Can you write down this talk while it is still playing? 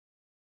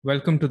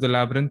Welcome to the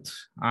Labyrinth.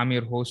 I'm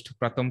your host,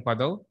 Pratham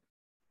Padav.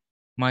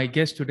 My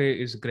guest today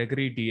is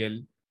Gregory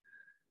Diehl.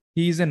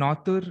 He is an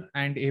author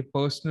and a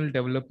personal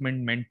development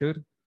mentor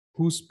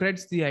who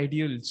spreads the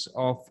ideals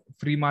of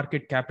free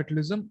market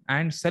capitalism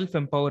and self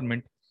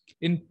empowerment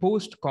in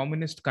post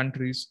communist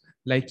countries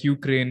like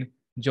Ukraine,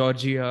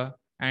 Georgia,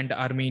 and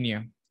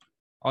Armenia.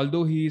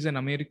 Although he is an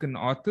American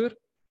author,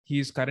 he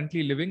is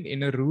currently living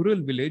in a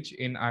rural village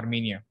in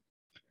Armenia.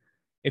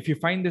 If you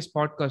find this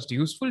podcast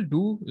useful,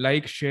 do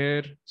like,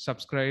 share,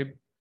 subscribe,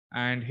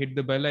 and hit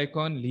the bell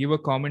icon. Leave a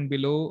comment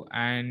below,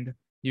 and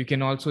you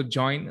can also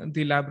join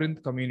the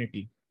Labyrinth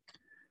community.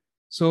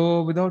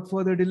 So, without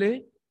further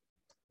delay,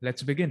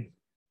 let's begin.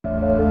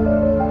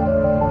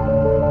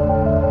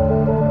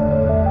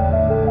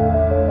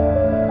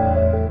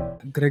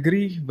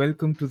 Gregory,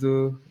 welcome to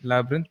the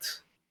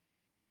Labyrinth.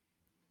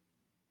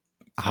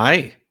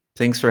 Hi,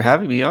 thanks for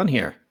having me on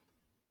here.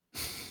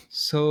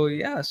 So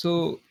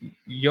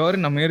you're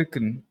an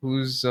American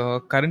who's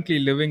currently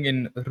living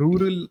in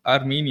rural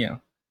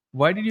Armenia.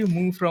 Why did you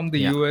move from the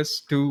Yeah. US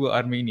to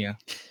Armenia?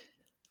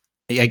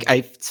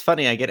 It's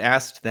funny, I get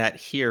asked that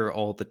here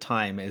all the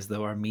time, as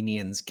though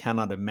Armenians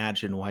cannot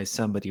imagine why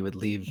somebody would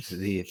leave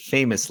the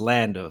famous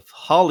land of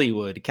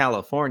Hollywood,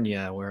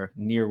 California,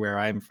 near where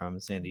I'm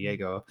from, San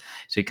Diego,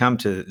 to come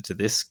to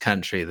this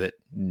country that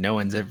no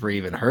one's ever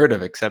even heard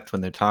of, except when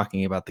they're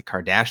talking about the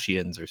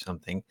Kardashians or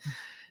something.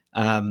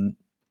 Um,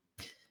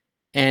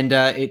 And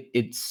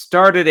it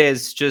started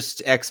as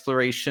just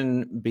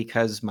exploration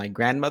because my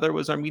grandmother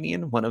was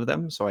Armenian, one of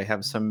them. So I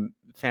have some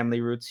family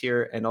roots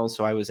here. And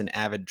also, I was an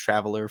avid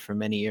traveler for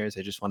many years.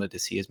 I just wanted to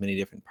see as many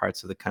different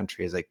parts of the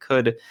country as I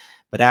could.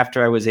 But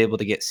after I was able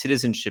to get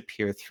citizenship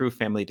here through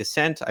family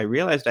descent, I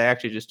realized I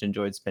actually just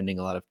enjoyed spending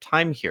a lot of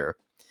time here.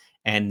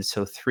 And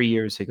so 3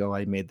 years ago,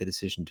 I made the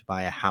decision to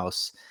buy a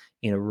house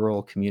in a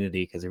rural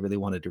community because I really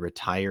wanted to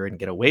retire and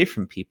get away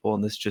from people.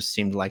 And this just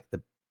seemed like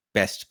the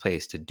best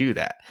place to do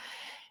that.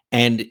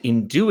 And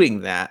in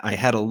doing that, I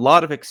had a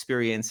lot of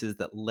experiences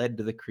that led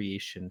to the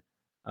creation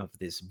of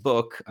this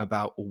book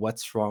about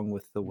what's wrong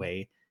with the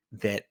way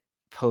that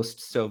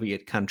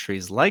post-Soviet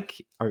countries like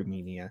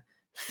Armenia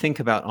think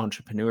about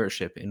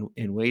entrepreneurship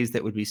in ways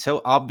that would be so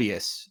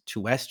obvious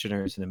to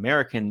Westerners and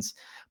Americans,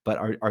 but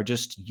are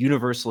just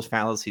universal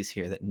fallacies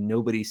here that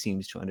nobody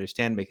seems to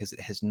understand because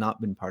it has not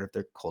been part of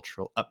their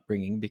cultural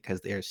upbringing because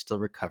they are still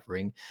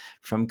recovering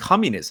from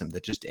communism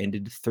that just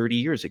ended 30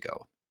 years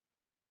ago.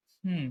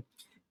 Hmm.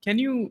 Can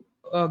you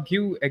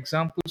give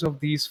examples of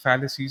these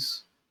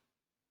fallacies?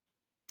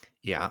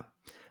 Yeah.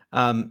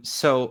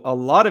 So a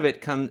lot of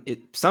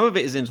some of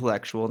it is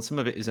intellectual and some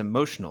of it is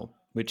emotional,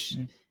 which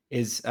Mm.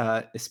 is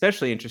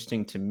especially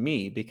interesting to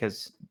me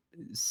because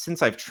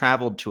since I've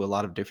traveled to a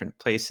lot of different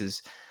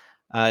places,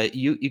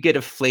 you get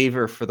a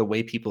flavor for the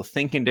way people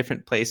think in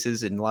different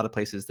places. In a lot of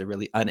places, they're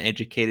really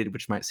uneducated,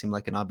 which might seem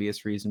like an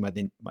obvious reason why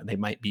they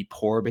might be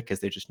poor because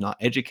they're just not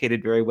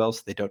educated very well,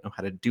 so they don't know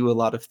how to do a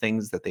lot of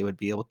things that they would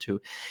be able to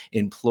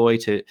employ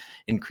to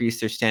increase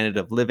their standard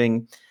of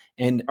living.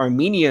 And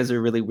Armenia is a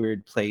really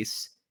weird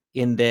place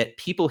in that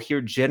people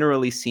here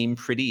generally seem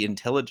pretty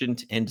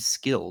intelligent and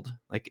skilled.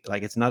 Like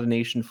it's not a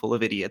nation full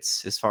of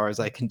idiots, as far as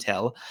I can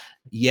tell.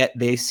 Yet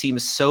they seem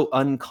so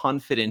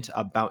unconfident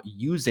about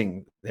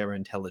using their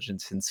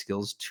intelligence and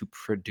skills to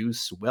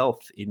produce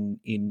wealth in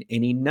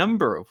any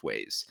number of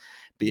ways.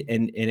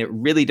 And it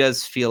really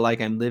does feel like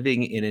I'm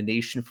living in a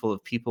nation full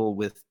of people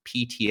with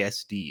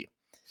PTSD,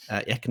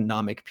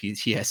 economic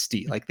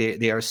PTSD. Like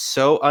they are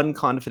so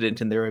unconfident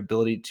in their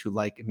ability to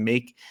like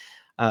make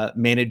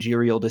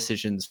managerial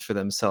decisions for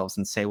themselves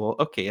and say, well,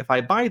 okay, if I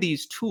buy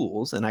these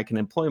tools and I can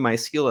employ my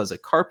skill as a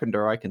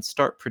carpenter, I can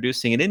start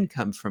producing an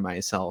income for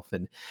myself.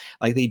 And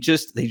like they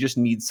just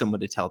need someone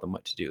to tell them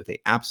what to do. They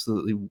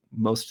absolutely,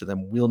 most of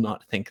them will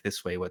not think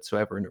this way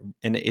whatsoever.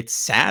 And it's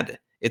sad.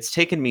 It's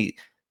taken me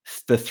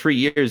the 3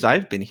 years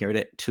I've been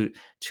here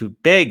to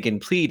beg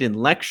and plead and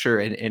lecture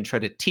and try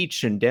to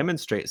teach and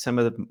demonstrate some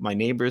of my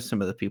neighbors,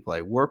 some of the people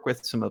I work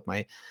with, some of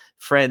my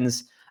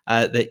friends,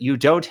 that you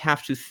don't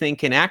have to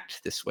think and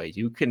act this way.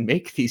 You can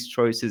make these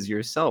choices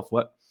yourself.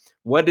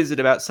 What is it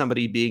about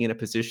somebody being in a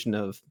position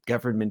of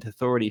government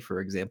authority,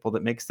 for example,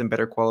 that makes them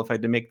better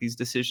qualified to make these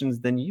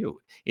decisions than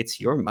you? It's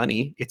your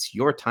money, it's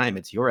your time,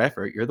 it's your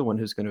effort. You're the one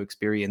who's going to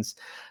experience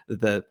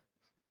the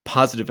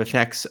positive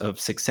effects of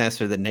success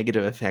or the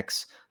negative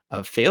effects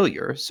of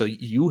failure. So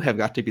you have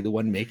got to be the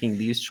one making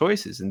these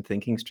choices and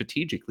thinking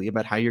strategically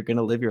about how you're going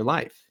to live your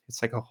life.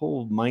 It's like a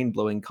whole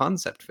mind-blowing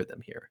concept for them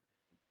here.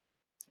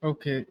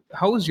 Okay,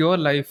 how's your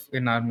life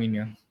in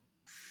Armenia?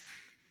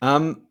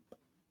 Um,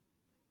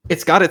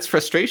 it's got its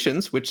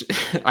frustrations, which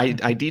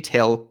I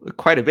detail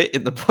quite a bit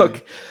in the Right.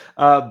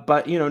 book.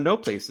 But no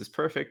place is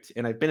perfect,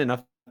 and I've been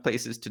enough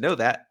places to know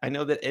that. I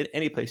know that at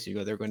any place you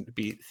go, there are going to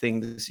be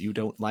things you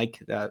don't like,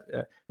 that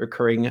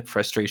recurring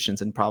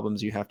frustrations and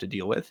problems you have to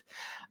deal with.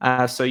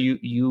 So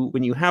you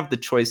when you have the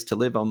choice to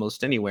live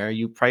almost anywhere,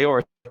 you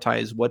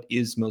prioritize what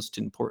is most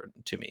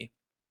important to me.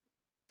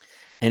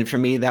 And for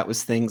me, that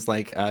was things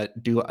like,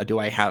 do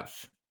I have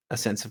a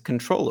sense of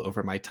control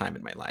over my time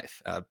in my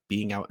life.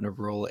 Being out in a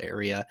rural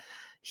area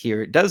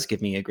here does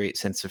give me a great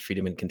sense of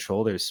freedom and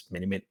control. There's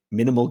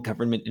minimal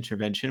government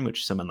intervention,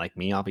 which someone like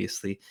me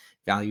obviously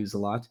values a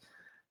lot.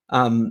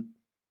 Um,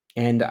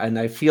 and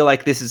I feel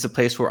like this is a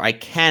place where I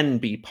can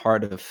be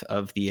part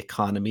of the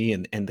economy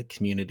and the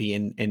community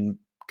and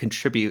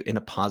contribute in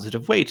a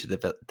positive way to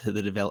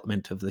the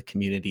development of the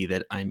community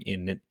that I'm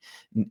in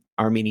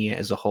Armenia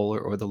as a whole,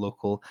 or the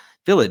local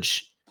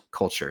village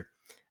culture.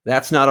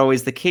 That's not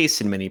always the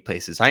case in many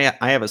places. I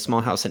have a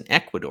small house in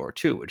Ecuador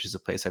too, which is a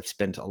place I've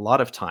spent a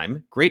lot of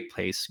time. Great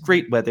place,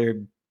 great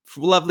weather,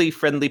 lovely,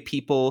 friendly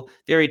people,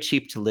 very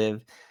cheap to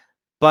live.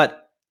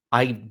 But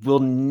I will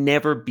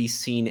never be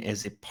seen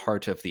as a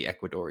part of the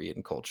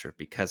Ecuadorian culture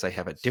because I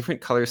have a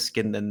different color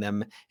skin than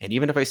them. And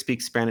even if I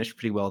speak Spanish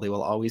pretty well, they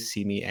will always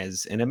see me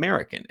as an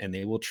American, and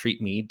they will treat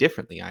me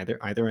differently,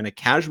 either in a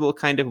casual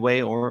kind of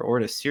way, or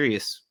in a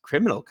serious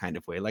criminal kind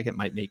of way, like it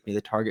might make me the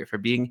target for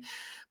being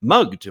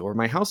mugged or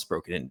my house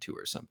broken into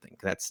or something.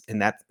 That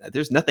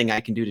there's nothing I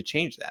can do to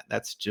change that.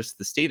 That's just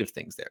the state of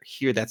things there.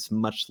 Here, that's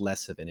much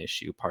less of an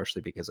issue,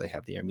 partially because I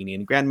have the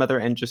Armenian grandmother,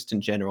 and just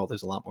in general,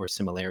 there's a lot more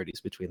similarities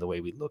between the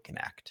way we look and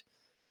act.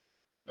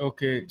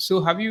 Okay,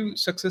 so have you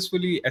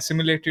successfully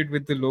assimilated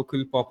with the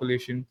local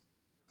population?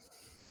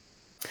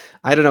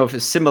 I don't know if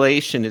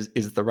assimilation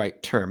is the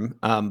right term,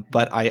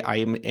 but I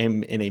am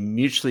in a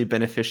mutually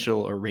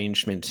beneficial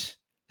arrangement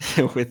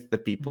with the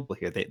Mm. people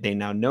here. They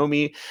now know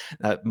me.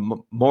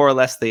 More or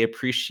less, they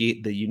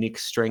appreciate the unique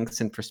strengths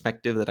and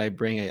perspective that I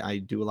bring. I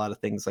do a lot of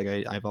things, like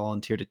I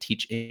volunteer to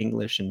teach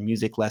English and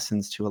music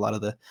lessons to a lot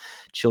of the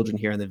children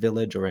here in the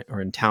village,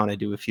 or in town. I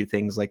do a few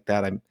things like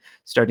that. I'm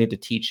starting to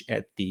teach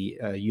at the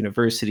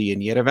university in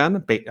Yerevan,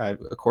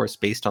 of course,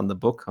 based on the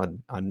book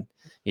on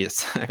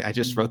yes. I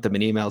just Mm. wrote them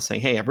an email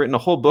saying, "Hey, I've written a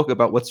whole book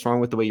about what's wrong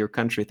with the way your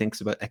country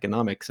thinks about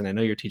economics, and I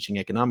know you're teaching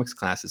economics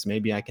classes.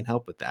 Maybe I can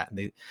help with that." And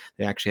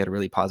they actually had a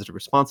really positive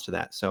response to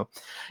that. So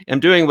I'm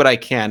doing what I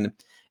can.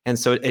 And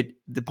so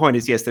the point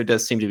is, yes, there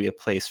does seem to be a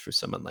place for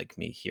someone like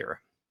me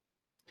here.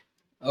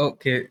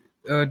 Okay,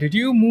 did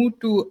you move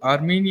to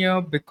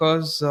Armenia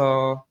because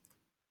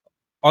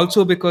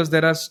also because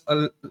there are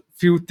a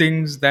few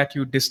things that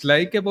you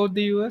dislike about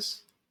the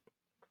US?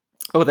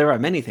 Oh, there are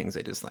many things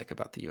I dislike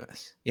about the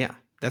US. Yeah,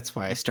 that's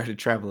why I started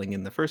traveling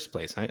in the first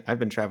place. I've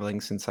been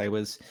traveling since I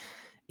was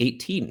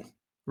 18, Mm.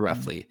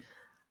 roughly,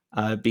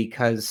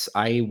 because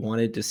I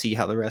wanted to see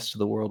how the rest of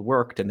the world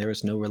worked, and there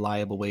was no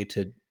reliable way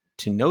to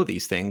know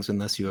these things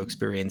unless you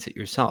experience it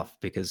yourself.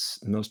 Because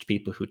most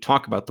people who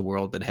talk about the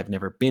world but have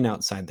never been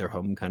outside their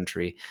home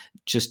country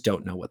just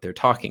don't know what they're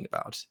talking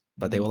about,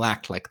 but they Mm. will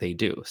act like they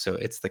do. So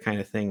it's the kind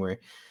of thing where,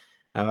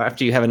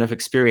 after you have enough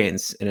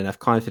experience and enough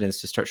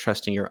confidence to start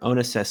trusting your own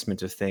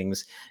assessment of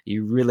things,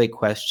 you really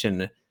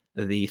question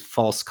the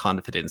false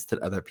confidence that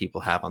other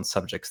people have on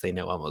subjects they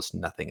know almost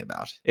nothing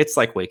about. It's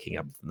like waking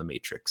up from the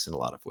Matrix in a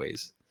lot of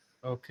ways.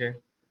 Okay.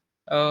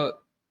 Uh,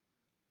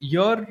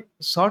 you're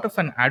sort of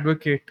an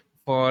advocate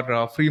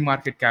for free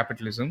market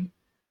capitalism,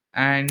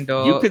 and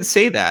You could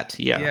say that,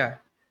 yeah. yeah,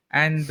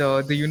 and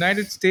the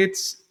United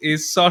States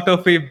is sort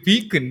of a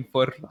beacon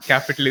for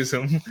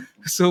capitalism.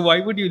 So why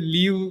would you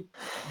leave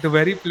the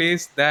very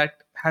place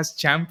that has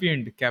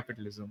championed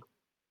capitalism?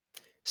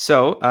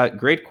 So,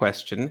 great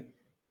question.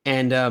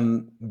 And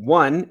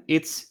one,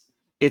 it's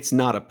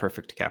not a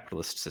perfect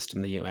capitalist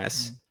system, the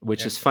U.S., Mm.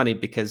 which is Yes. funny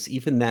because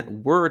even that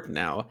word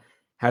now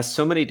has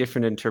so many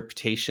different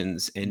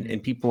interpretations, Mm.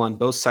 and people on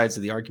both sides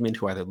of the argument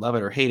who either love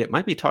it or hate it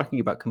might be talking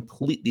about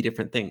completely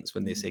different things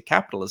when they Mm. say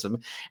capitalism.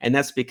 And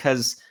that's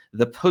because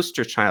the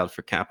poster child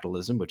for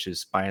capitalism, which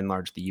is by and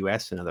large the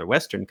U.S. and other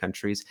Western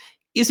countries,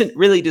 isn't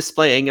really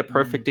displaying a Mm.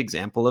 perfect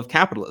example of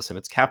capitalism.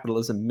 It's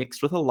capitalism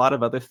mixed with a lot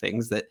of other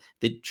things that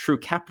the true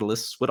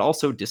capitalists would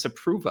also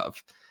disapprove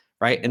of,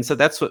 right? And so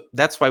that's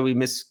why we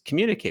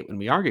miscommunicate when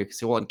we argue.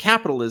 Because, well, in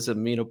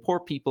capitalism, poor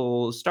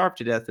people starve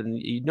to death,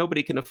 and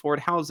nobody can afford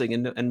housing,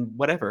 and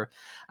whatever.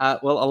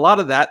 Well, a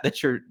lot of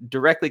that you're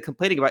directly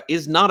complaining about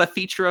is not a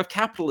feature of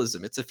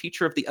capitalism. It's a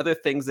feature of the other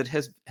things that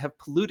have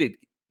polluted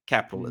Mm.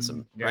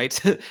 capitalism, Yeah.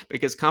 right?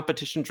 Because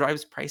competition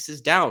drives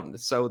prices down.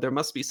 So there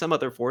must be some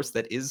other force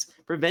that is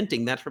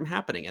preventing that from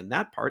happening. And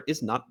that part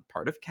is not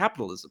part of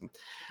capitalism.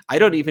 I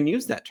don't even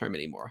use that term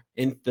anymore.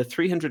 In the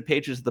 300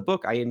 pages of the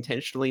book, I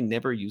intentionally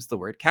never use the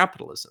word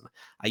capitalism.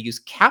 I use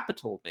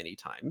capital many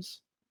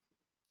times,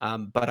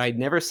 but I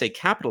never say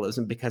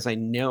capitalism because I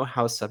know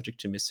how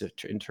subject to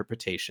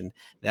misinterpretation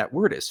that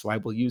word is. So I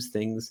will use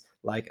things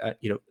like,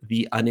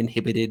 the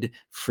uninhibited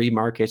free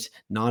market,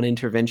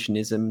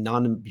 non-interventionism,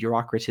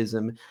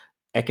 non-bureaucratism,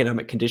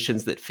 economic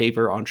conditions that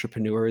favor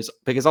entrepreneurs,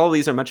 because all of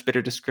these are much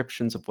better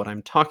descriptions of what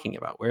I'm talking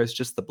about. Whereas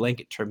just the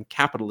blanket term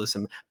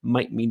capitalism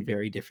might mean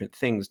very different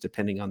things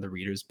depending on the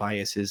reader's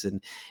biases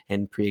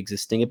and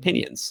pre-existing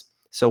opinions.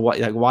 So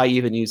why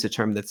even use a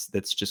term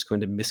that's just going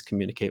to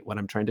miscommunicate what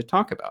I'm trying to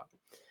talk about?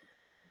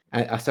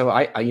 So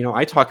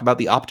I talk about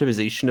the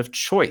optimization of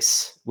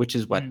choice, which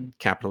is what Mm.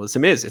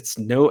 capitalism is. It's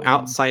no Mm.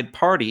 outside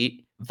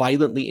party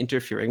violently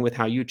interfering with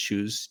how you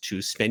choose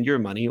to spend your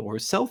money or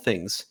sell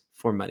things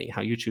for money,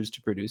 how you choose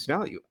to produce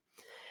value.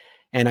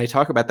 And I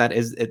talk about that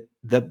as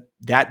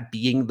that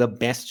being the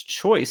best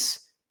choice,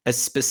 as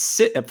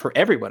specific for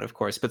everyone, of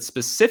course, but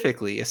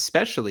specifically,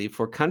 especially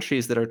for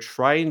countries that are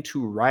trying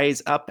to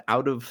rise up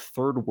out of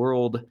third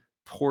world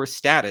poor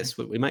status,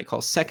 what we might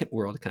call second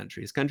world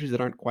countries, countries that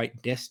aren't quite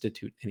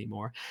destitute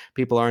anymore.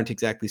 People aren't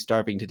exactly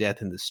starving to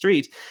death in the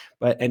street,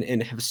 but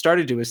and have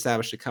started to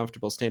establish a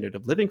comfortable standard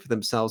of living for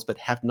themselves, but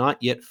have not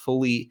yet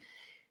fully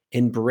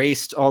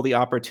embraced all the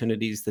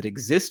opportunities that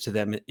exist to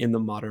them in the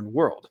modern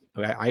world.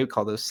 I would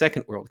call those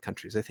second world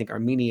countries. I think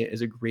Armenia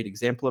is a great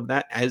example of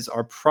that, as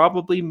are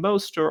probably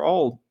most or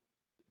all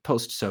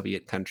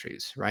post-Soviet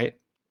countries, right?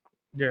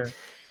 Yeah.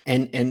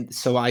 And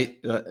so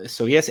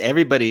yes,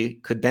 everybody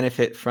could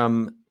benefit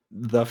from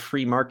the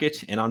free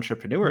market and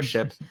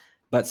entrepreneurship,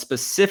 but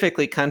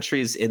specifically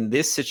countries in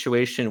this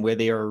situation where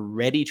they are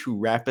ready to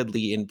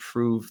rapidly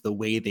improve the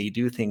way they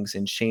do things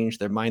and change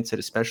their mindset,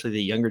 especially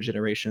the younger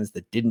generations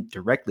that didn't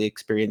directly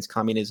experience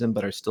communism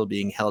but are still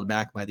being held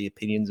back by the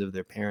opinions of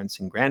their parents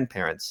and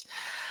grandparents.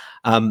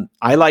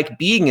 I like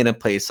being in a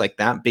place like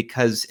that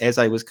because, as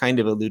I was kind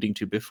of alluding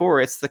to before,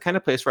 it's the kind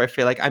of place where I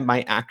feel like I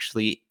might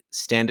actually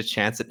stand a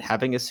chance at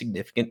having a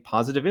significant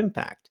positive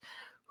impact.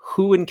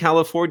 Who in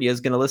California is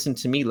going to listen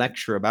to me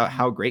lecture about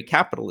how great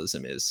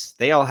capitalism is?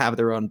 They all have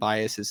their own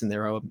biases and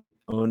their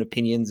own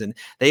opinions, and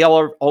they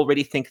all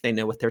already think they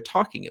know what they're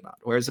talking about.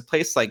 Whereas a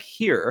place like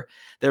here,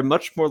 they're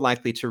much more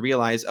likely to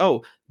realize,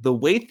 oh, the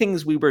way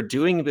things we were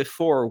doing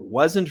before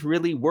wasn't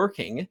really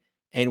working,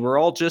 and we're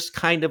all just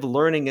kind of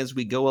learning as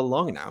we go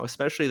along now,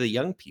 especially the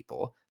young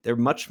people. They're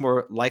much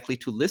more likely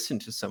to listen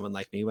to someone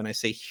like me when I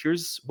say,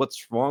 here's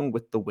what's wrong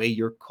with the way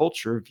your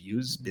culture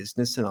views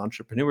business and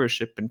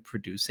entrepreneurship and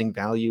producing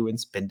value and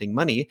spending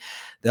money.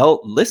 They'll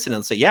listen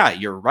and say, yeah,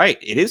 you're right.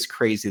 It is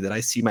crazy that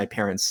I see my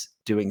parents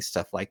doing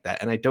stuff like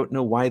that. And I don't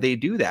know why they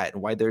do that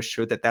and why they're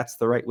sure that that's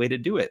the right way to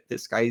do it.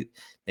 This guy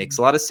makes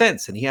a lot of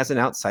sense, and he has an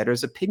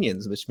outsider's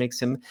opinions, which makes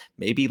him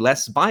maybe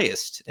less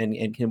biased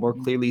and can more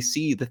clearly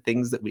see the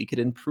things that we could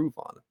improve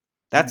on.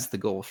 That's the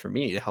goal for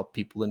me, to help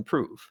people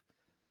improve.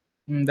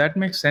 That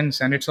makes sense,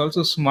 and it's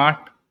also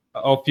smart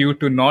of you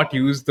to not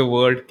use the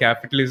word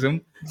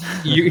capitalism.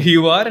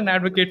 You are an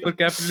advocate for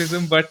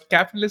capitalism, but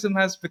capitalism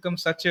has become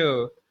such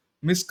a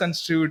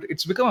misconstrued.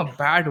 It's become a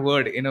bad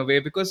word in a way,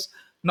 because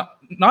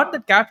not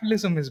that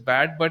capitalism is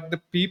bad, but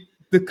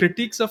the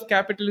critiques of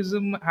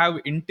capitalism have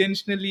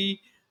intentionally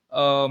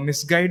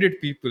misguided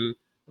people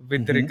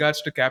with Mhm.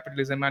 regards to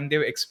capitalism, and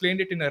they've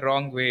explained it in a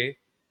wrong way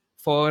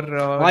for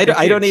Well, I don't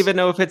decades. even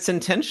know if it's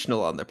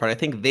intentional on their part. I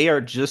think they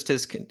are just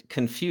as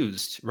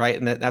confused, right?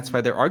 And that's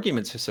why their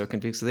arguments are so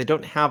confused. So they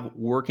don't have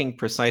working,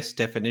 precise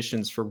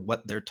definitions for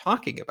what they're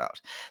talking about.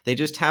 They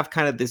just have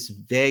kind of this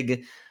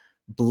vague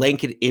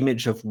blanket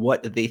image of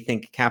what they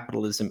think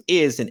capitalism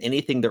is, and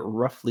anything that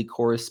roughly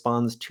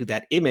corresponds to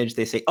that image,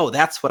 they say, oh,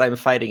 that's what I'm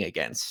fighting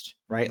against,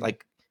 right?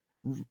 Like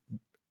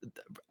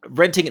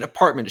renting an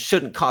apartment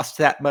shouldn't cost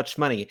that much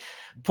money.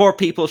 Poor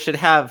people should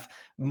have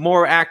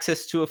more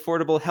access to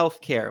affordable health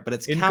care, but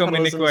it's Income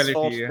capitalism's inequality,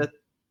 fault yeah. that,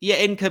 yeah,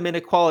 income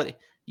inequality.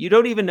 You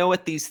don't even know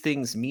what these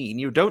things mean.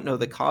 You don't know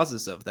the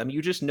causes of them.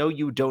 You just know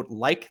you don't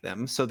like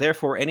them. So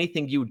therefore,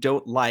 anything you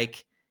don't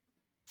like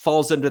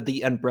falls under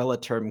the umbrella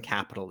term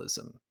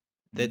capitalism.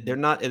 That they're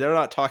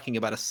not talking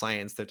about a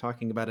science, they're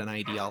talking about an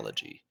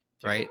ideology,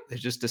 Yeah. right? They're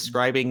just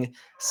describing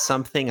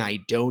something I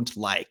don't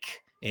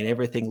like and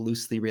everything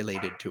loosely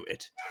related to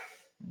it.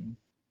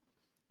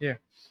 Yeah.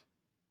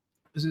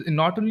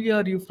 Not only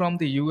are you from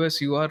the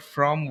US, you are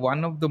from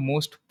one of the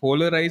most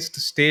polarized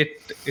state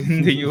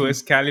in the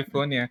US,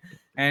 California.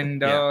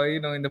 And Yeah.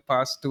 in the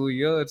past 2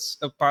 years,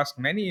 past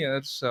many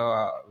years,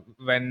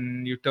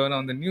 when you turn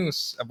on the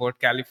news about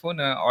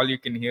California, all you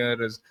can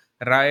hear is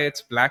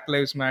riots, Black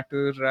Lives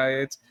Matter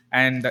riots,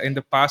 and in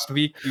the past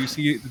week, you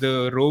see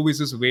the Roe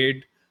versus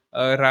Wade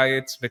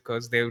riots,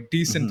 because they've Mhm.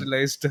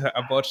 decentralized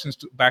abortions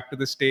back to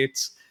the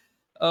states.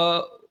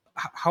 uh,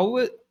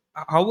 how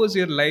how was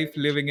your life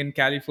living in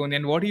California,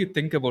 and what do you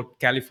think about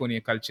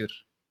California culture?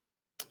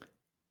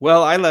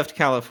 Well, I left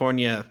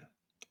California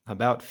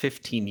about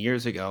 15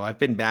 years ago. I've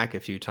been back a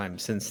few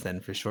times since then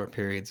for short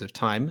periods of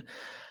time.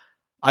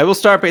 I will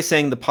start by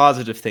saying the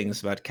positive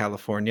things about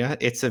California.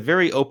 It's a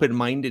very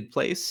open-minded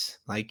place.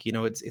 Like,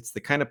 it's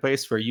the kind of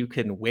place where you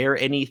can wear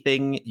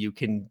anything, you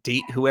can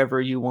date whoever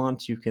you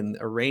want, you can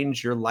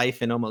arrange your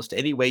life in almost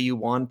any way you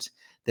want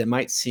that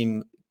might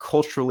seem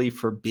culturally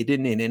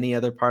forbidden in any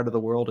other part of the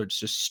world, or it's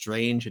just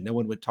strange and no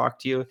one would talk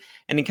to you.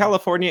 And in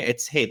California,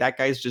 it's, hey, that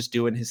guy's just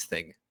doing his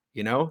thing,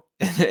 you know?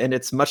 And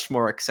it's much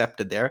more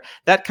accepted there.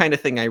 That kind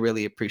of thing I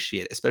really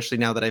appreciate, especially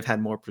now that I've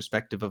had more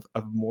perspective of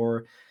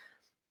more,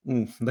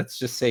 let's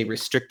just say,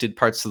 restricted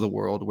parts of the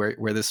world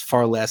where there's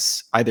far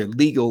less either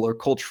legal or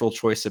cultural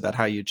choice about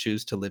how you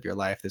choose to live your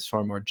life. There's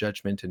far more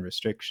judgment and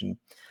restriction.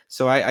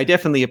 So I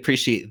definitely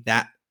appreciate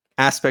that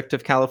aspect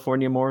of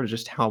California more,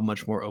 just how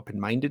much more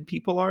open-minded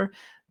people are.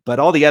 But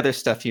all the other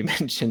stuff you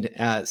mentioned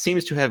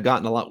seems to have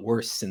gotten a lot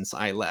worse since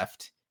I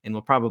left, and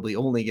will probably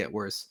only get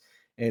worse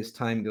as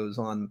time goes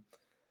on.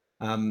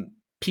 Um,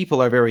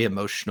 people are very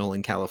emotional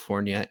in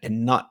California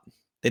and not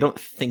they don't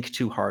think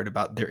too hard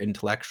about their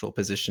intellectual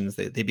positions.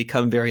 They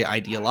become very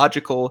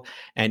ideological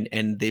and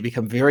they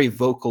become very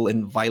vocal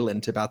and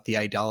violent about the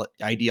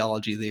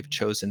ideology they've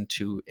chosen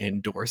to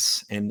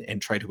endorse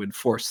and try to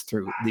enforce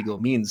through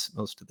legal means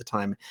most of the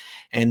time.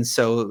 And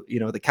so,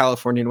 the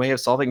Californian way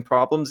of solving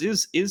problems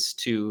is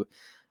to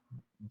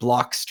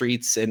block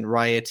streets and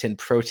riot and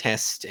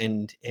protest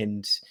and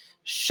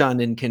shun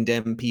and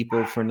condemn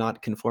people for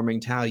not conforming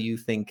to how you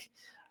think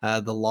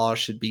the law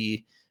should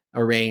be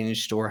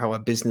arranged or how a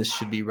business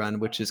should be run,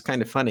 which is kind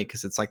of funny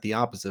because it's like the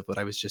opposite of what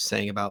I was just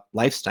saying about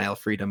lifestyle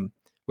freedom,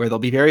 where they'll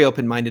be very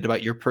open-minded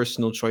about your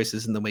personal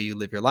choices and the way you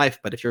live your life.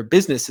 But if your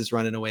business is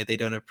run in a way they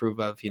don't approve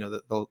of,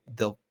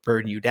 they'll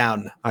burn you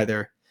down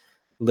either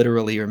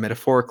literally or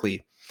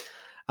metaphorically.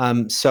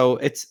 So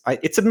it's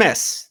a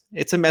mess.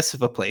 It's a mess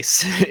of a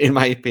place, in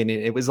my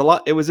opinion. It was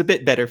a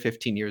bit better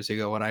 15 years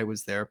ago when I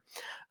was there,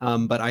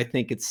 but I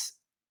think it's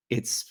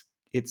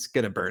it's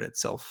gonna burn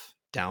itself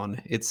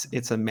down.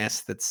 It's a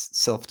mess that's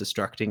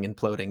self-destructing,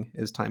 imploding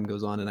as time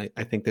goes on, and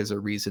I think there's a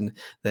reason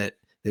that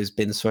there's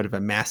been sort of a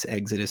mass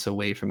exodus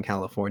away from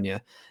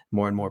California.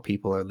 More and more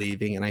people are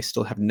leaving, and I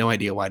still have no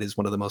idea why it is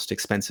one of the most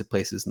expensive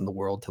places in the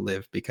world to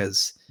live,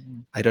 because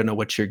Mm. I don't know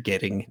what you're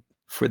getting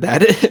for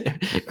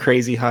that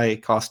crazy high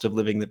cost of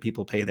living that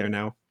people pay there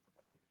now.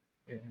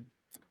 Yeah.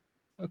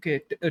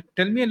 Okay,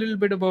 tell me a little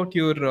bit about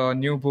your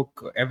new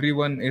book.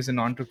 Everyone is an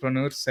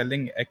entrepreneur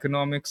selling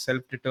economic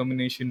self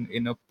determination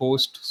in a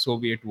post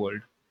Soviet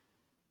world.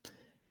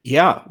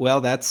 Yeah,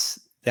 well, that's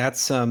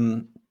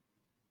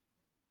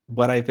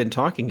what I've been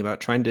talking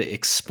about, trying to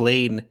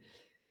explain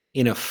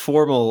in a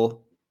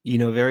formal,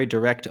 very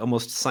direct,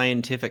 almost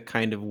scientific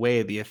kind of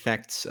way the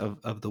effects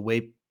of the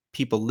way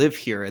people live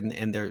here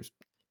and their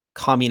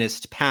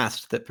communist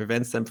past that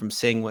prevents them from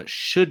saying what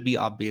should be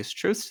obvious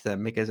truths to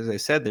them, because as I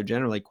said, they're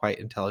generally quite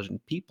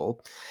intelligent people.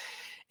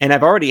 And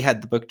I've already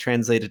had the book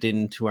translated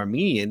into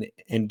Armenian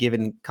and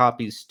given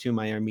copies to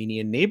my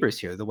Armenian neighbors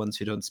here, the ones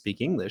who don't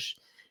speak English.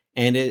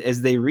 And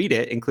as they read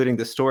it, including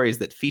the stories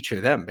that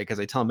feature them, because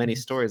I tell many Mm.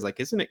 stories like,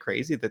 isn't it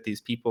crazy that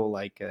these people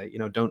like,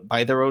 don't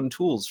buy their own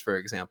tools, for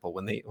example,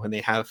 when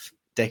they have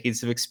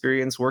decades of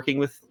experience working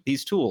with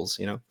these tools,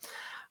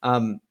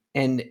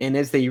 and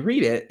as they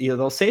read it,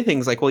 they'll say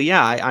things like, "Well,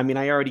 yeah, I mean,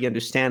 I already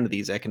understand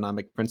these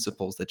economic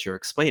principles that you're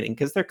explaining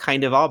because they're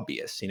kind of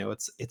obvious."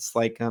 It's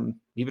like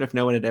even if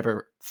no one had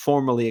ever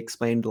formally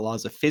explained the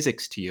laws of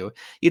physics to you,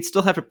 you'd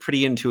still have a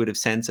pretty intuitive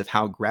sense of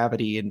how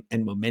gravity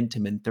and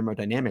momentum and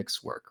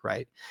thermodynamics work,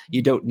 right?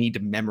 You don't need to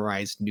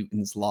memorize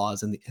Newton's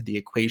laws and the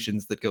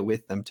equations that go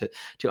with them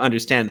to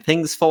understand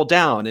things fall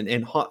down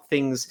and hot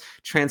things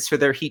transfer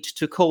their heat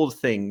to cold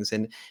things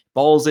and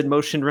balls in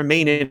motion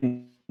remain Mm.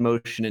 in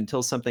motion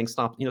until something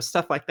stops,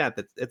 stuff like that.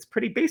 That's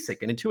pretty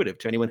basic and intuitive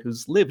to anyone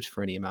who's lived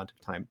for any amount of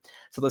time.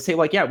 So they'll say,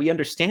 like, yeah, we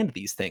understand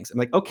these things. I'm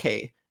like,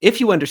 okay,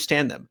 if you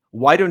understand them,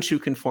 why don't you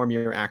conform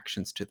your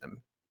actions to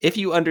them? If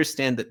you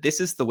understand that this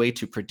is the way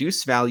to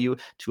produce value,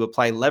 to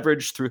apply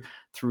leverage through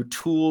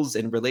tools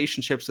and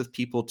relationships with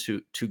people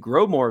to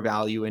grow more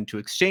value and to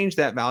exchange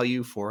that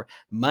value for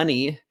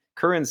money,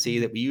 currency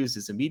Mm. that we use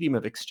as a medium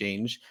of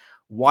exchange,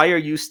 why are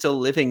you still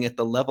living at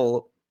the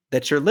level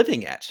that you're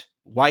living at?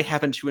 Why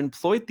haven't you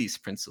employed these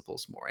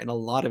principles more? And a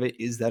lot of it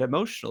is that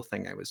emotional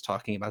thing I was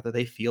talking about, that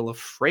they feel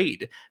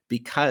afraid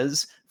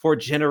because for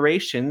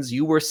generations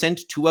you were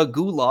sent to a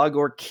gulag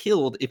or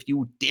killed if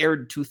you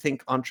dared to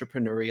think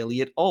entrepreneurially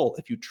at all,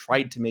 if you Mm.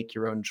 tried to make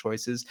your own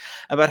choices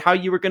about how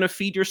you were going to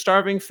feed your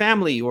starving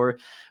family or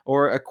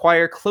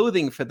acquire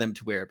clothing for them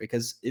to wear,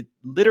 because it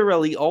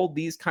literally all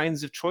these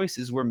kinds of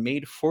choices were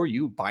made for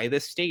you by the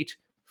state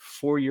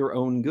for your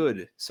own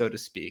good, so to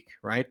speak,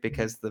 right? Mm.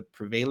 Because the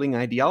prevailing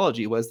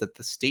ideology was that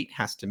the state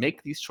has to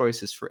make these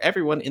choices for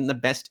everyone in the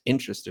best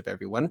interest of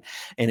everyone.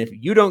 And if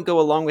you don't go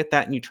along with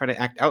that and you try to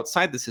act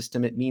outside the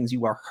system, it means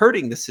you are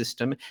hurting the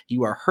system.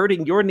 You are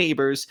hurting your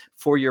neighbors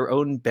for your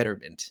own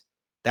betterment.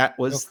 That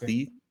was Okay.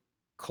 the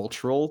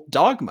cultural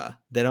dogma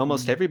that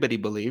almost Mm. everybody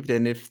believed,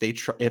 and if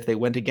they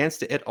went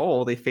against it at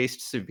all, they faced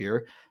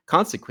severe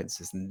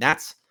consequences. And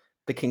that's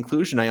the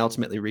conclusion I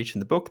ultimately reach in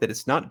the book, that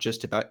it's not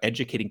just about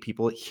educating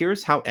people.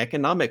 Here's how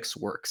economics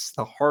works,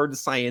 the hard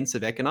science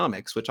of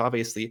economics, which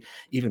obviously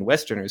even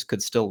Westerners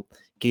could still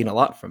gain a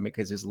lot from,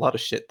 because there's a lot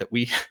of shit that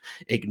we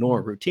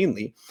ignore Mm.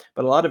 routinely.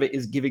 But a lot of it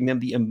is giving them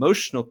the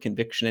emotional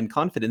conviction and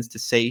confidence to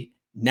say,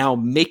 now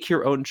make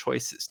your own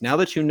choices. Now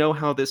that you know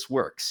how this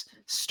works,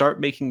 start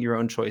making your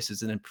own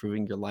choices and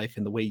improving your life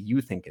in the way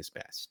you think is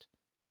best.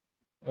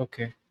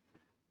 Okay.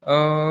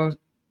 Uh,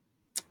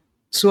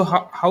 so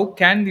how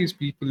can these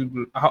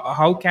people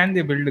how can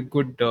they build a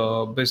good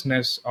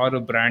business or a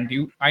brand?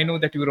 I know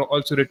that you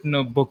also written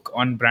a book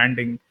on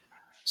branding. Mhm.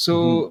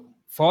 So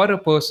for a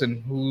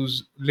person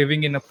who's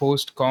living in a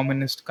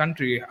post-communist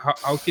country,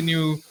 how can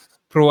you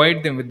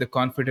provide them with the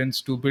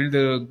confidence to build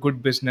a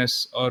good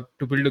business or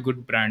to build a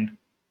good brand?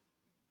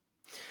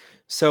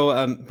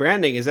 So,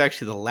 branding is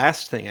actually the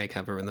last thing I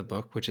cover in the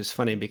book, which is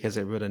funny because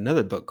I wrote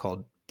another book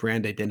called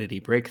brand identity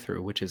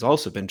breakthrough, which has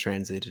also been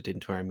translated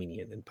into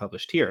Armenian and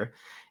published here.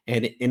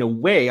 And in a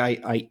way,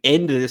 I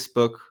end this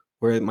book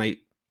where my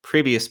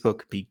previous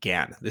book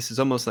began. This is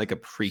almost like a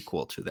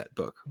prequel to that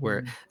book,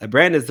 where a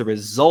brand is the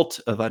result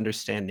of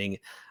understanding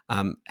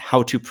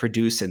how to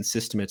produce and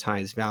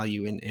systematize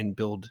value and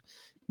build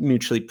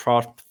mutually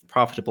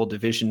profitable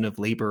division of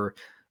labor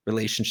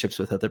relationships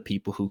with other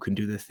people who can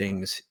do the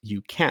things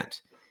you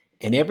can't.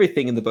 And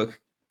everything in the book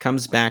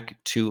comes back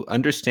to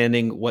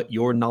understanding what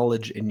your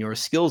knowledge and your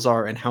skills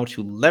are and how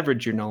to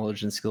leverage your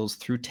knowledge and skills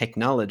through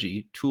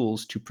technology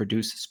tools to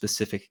produce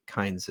specific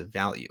kinds of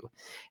value.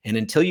 And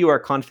until you are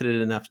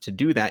confident enough to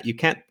do that, you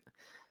can't,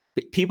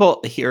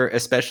 people here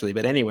especially,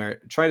 but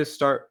anywhere, try to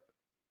start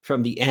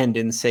from the end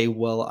and say,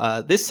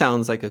 well, this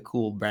sounds like a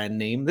cool brand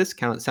name. This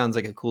sounds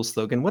like a cool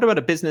slogan. What about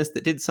a business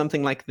that did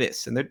something like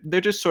this? And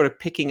they're just sort of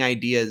picking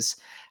ideas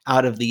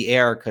out of the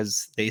air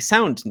because they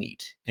sound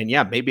neat. And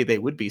yeah, maybe they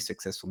would be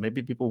successful.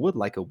 Maybe people would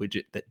like a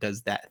widget that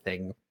does that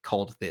thing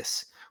called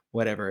this,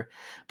 whatever.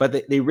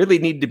 But they really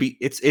need to be,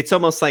 it's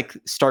almost like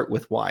start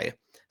with why.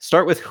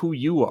 Start with who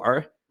you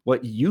are,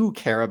 what you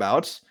care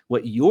about,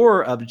 what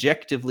you're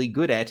objectively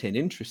good at and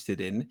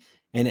interested in,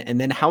 and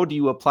then how do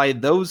you apply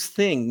those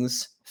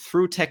things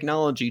through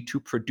technology to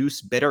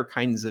produce better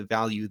kinds of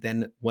value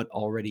than what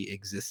already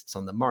exists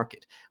on the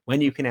market?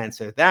 When you can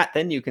answer that,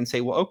 then you can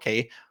say, well,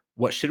 okay,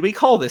 what should we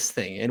call this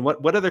thing? And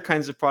what other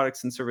kinds of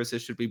products and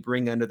services should we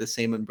bring under the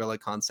same umbrella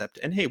concept?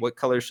 And hey, what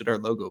color should our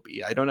logo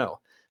be? I don't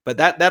know. But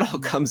that all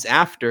comes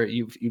after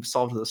you've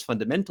solved those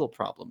fundamental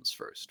problems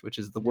first, which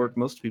is the work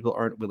most people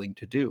aren't willing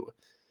to do.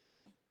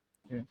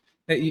 Yeah.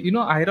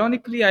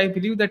 Ironically, I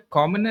believe that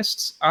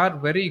communists are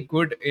very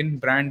good in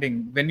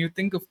branding. When you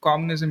think of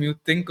communism, you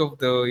think of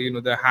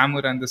the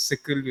hammer and the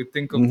sickle. You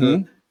think of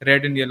the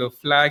red and yellow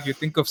flag. You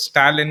think of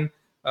Stalin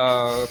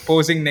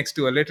posing next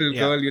to a little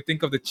Yeah. girl. You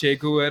think of the Che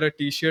Guevara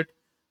T-shirt.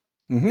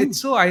 Mhm. It's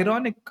so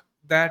ironic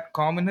that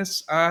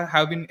communists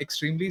have been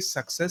extremely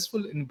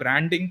successful in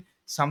branding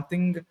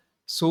something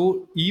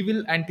so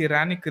evil and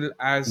tyrannical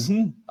as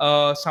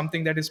Mhm.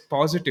 something that is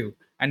positive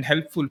and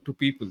helpful to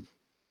people.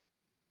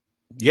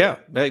 Yeah,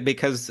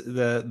 because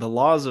the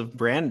laws of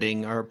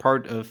branding are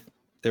part of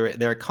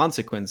they're a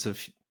consequence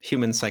of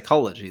human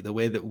psychology, the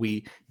way that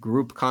we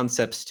group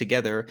concepts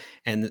together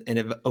and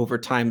over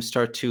time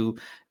start to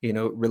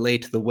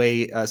relate the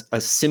way a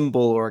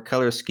symbol or a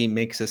color scheme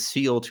makes us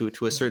feel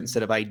to a certain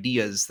set of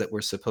ideas that we're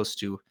supposed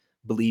to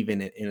believe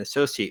in it and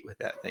associate with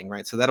that thing,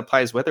 right? So that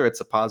applies whether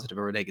it's a positive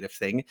or a negative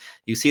thing.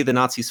 You see the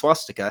Nazi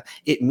swastika,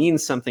 it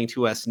means something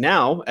to us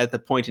now at the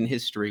point in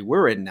history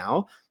we're in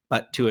now.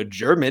 But to a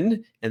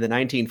German in the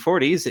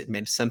 1940s, it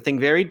meant something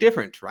very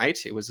different, right?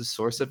 It was a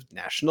source of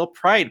national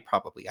pride,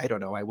 probably. I don't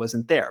know. I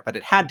wasn't there, but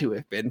it had to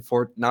have been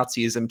for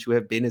Nazism to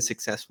have been as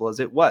successful as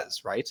it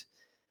was, right?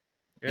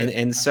 Yes.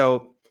 And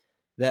so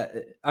that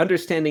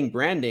understanding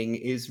branding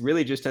is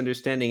really just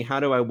understanding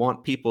how do I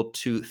want people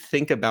to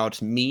think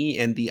about me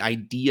and the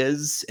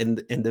ideas and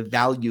the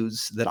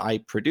values that I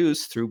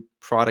produce through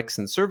products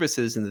and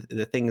services and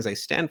the things I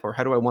stand for.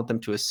 How do I want them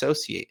to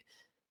associate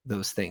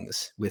those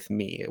things with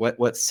me?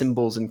 What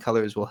symbols and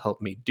colors will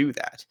help me do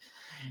that?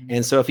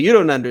 And so if you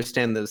don't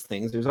understand those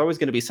things, there's always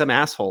going to be some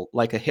asshole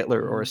like a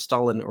Hitler or a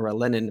Stalin or a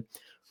Lenin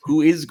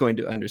who is going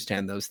to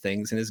understand those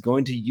things and is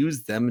going to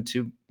use them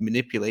to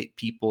manipulate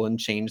people and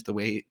change the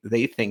way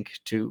they think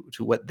to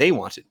what they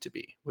want it to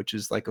be, which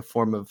is like a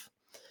form of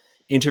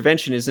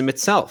interventionism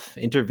itself,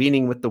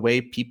 intervening with the way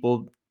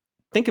people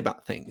think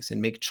about things and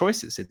make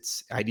choices.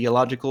 It's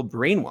ideological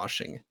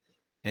brainwashing.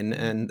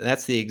 And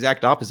that's the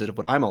exact opposite of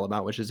what I'm all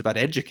about, which is about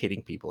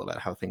educating people about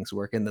how things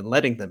work and then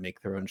letting them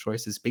make their own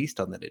choices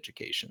based on that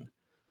education.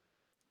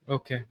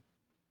 Okay.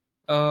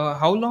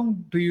 How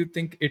long do you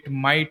think it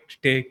might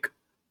take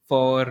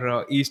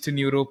for Eastern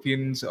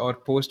Europeans or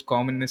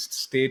post-communist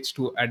states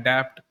to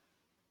adapt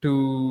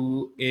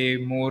to a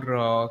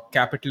more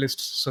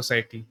capitalist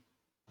society?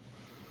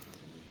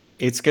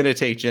 It's going to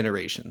take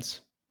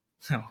generations,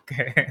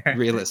 Okay.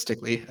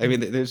 realistically. I mean,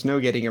 there's no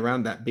getting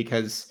around that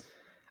because,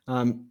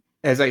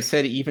 as I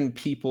said, even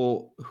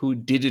people who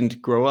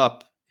didn't grow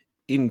up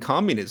in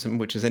communism,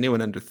 which is anyone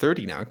under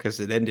 30 now, because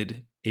it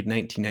ended in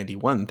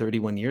 1991,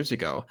 31 years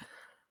ago,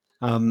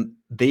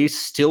 they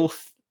still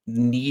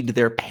need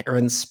their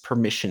parents'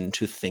 permission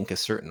to think a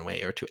certain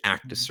way or to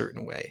act a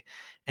certain way.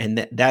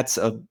 And that's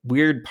a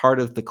weird part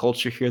of the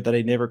culture here that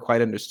I never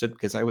quite understood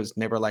because I was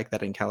never like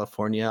that in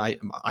California.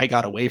 I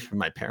got away from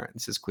my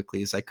parents as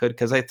quickly as I could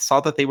because I saw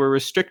that they were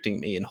restricting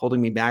me and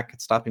holding me back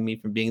and stopping me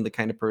from being the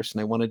kind of person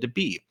I wanted to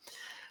be.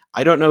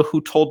 I don't know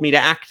who told me to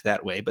act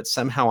that way, but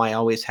somehow I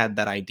always had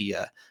that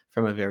idea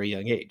from a very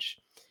young age.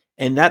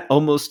 And that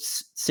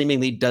almost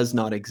seemingly does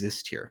not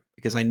exist here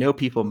because I know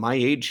people my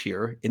age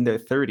here in their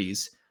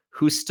 30s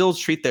who still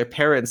treat their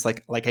parents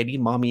like I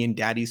need mommy and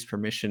daddy's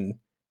permission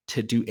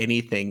to do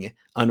anything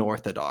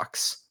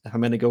unorthodox. If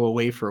I'm going to go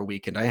away for a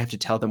weekend, I have to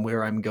tell them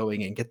where I'm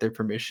going and get their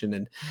permission.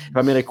 And if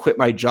I'm going to quit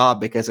my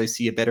job because I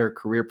see a better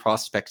career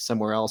prospect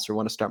somewhere else or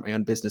want to start my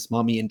own business,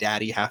 mommy and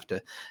daddy have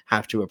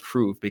to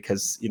approve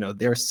because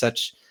they're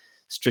such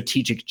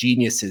strategic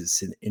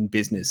geniuses in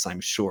business,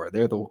 I'm sure.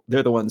 They're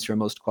the ones who are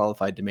most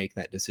qualified to make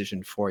that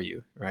decision for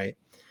you, right?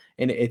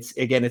 And it's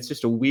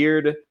just a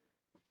weird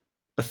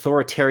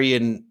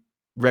authoritarian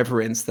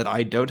reverence that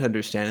I don't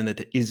understand and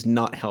that is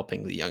not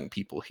helping the young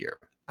people here.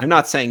 I'm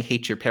not saying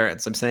hate your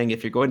parents. I'm saying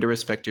if you're going to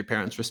respect your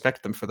parents,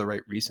 respect them for the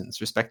right reasons.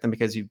 Respect them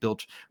because you've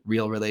built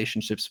real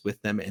relationships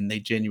with them and they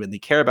genuinely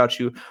care about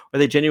you, or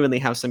they genuinely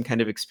have some kind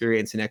of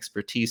experience and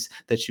expertise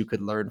that you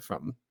could learn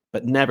from.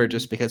 But never Mm.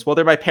 just because, well,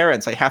 they're my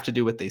parents, I have to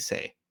do what they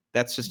say.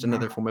 That's just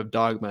another form of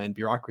dogma and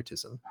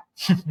bureaucratism.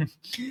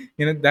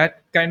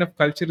 That kind of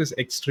culture is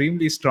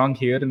extremely strong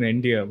here in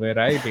India where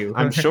I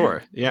I'm live.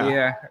 sure. Yeah.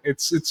 Yeah,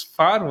 it's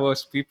far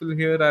worse. People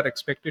here are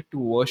expected to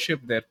worship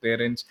their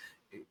parents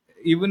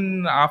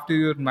even after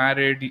you're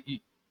married.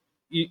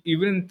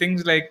 Even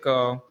things like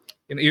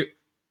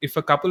if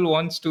a couple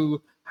wants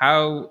to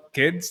have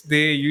kids,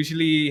 they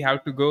usually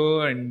have to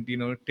go and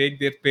take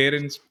their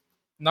parents,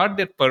 not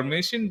their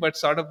permission but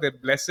sort of their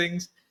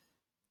blessings.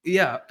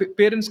 Yeah,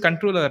 parents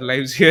control our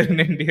lives here in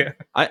India.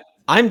 I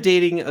I'm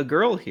dating a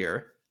girl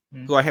here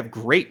Mm. who I have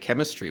great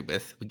chemistry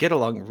with. We get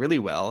along really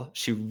well.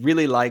 She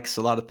really likes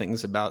a lot of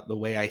things about the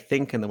way I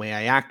think and the way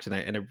I act, and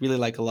I really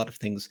like a lot of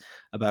things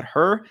about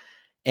her.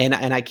 And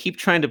I keep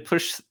trying to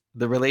push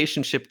the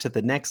relationship to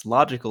the next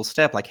logical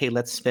step. Like, hey,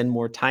 let's spend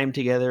more time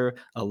together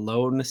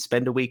alone.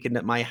 Spend a weekend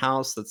at my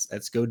house.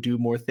 Let's go do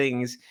more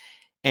things.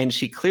 And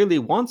she clearly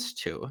wants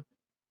to,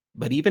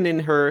 but even in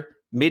her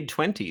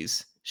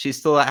mid-20s, she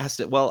still has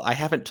to, "Well, I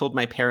haven't told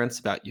my parents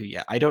about you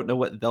yet. I don't know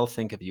what they'll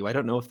think of you. I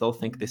don't know if they'll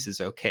think this is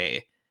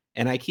okay."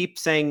 And I keep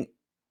saying,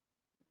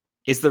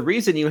 "Is the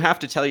reason you have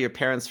to tell your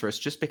parents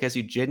first just because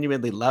you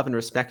genuinely love and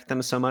respect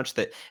them so much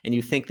that and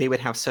you think they would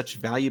have such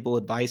valuable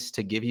advice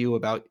to give you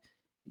about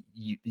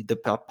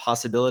the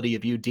possibility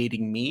of you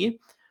dating me?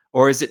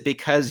 Or is it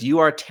because you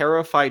are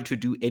terrified to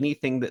do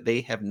anything that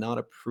they have not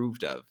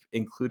approved of, Okay.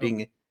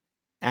 including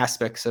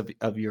aspects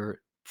of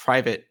your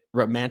private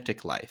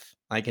romantic life?"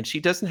 Like, and she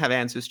doesn't have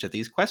answers to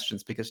these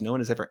questions because no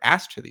one has ever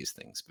asked her these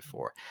things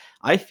before.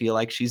 I feel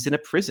like she's in a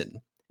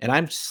prison, and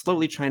I'm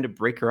slowly trying to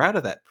break her out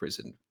of that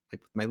prison,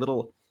 like with my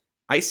little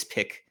ice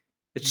pick,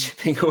 Mm.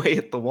 chipping away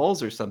at the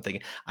walls or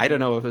something. I don't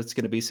Mm. know if it's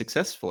going to be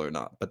successful or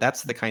not, but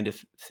that's the kind of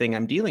thing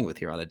I'm dealing with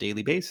here on a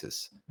daily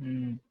basis.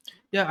 Mm.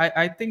 Yeah,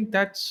 I think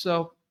that's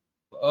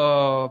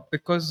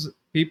because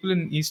people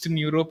in Eastern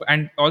Europe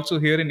and also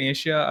here in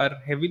Asia are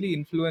heavily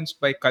influenced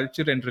by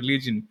culture and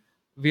religion.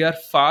 We are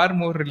far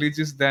more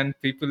religious than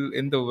people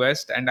in the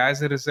West, and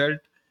as a result,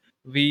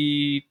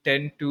 we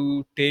tend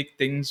to take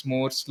things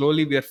more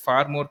slowly. We are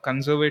far more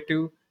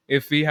conservative.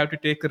 If we have to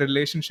take a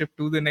relationship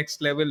to the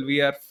next level,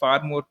 we are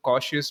far more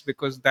cautious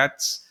because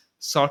that's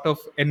sort of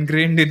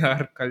ingrained in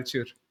our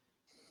culture.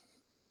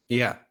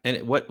 Yeah,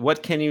 and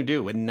what can you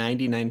do when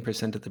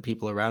 99% of the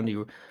people around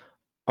you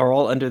are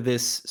all under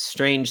this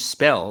strange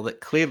spell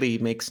that clearly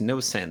makes no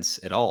sense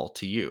at all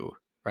to you,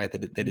 right?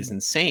 That is Mm.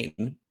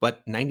 insane,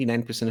 but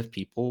 99% of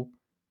people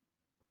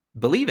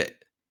believe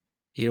it.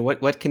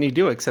 What can you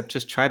do except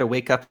just try to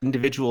wake up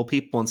individual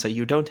people and say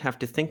you don't have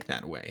to think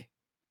that way.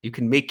 You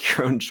can make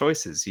your own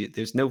choices.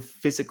 There's no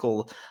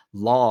physical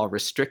law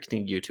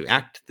restricting you to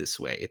act this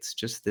way. It's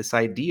just this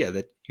idea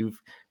that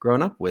you've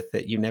grown up with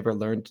that you never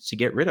learned to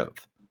get rid of.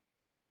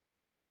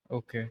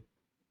 Okay.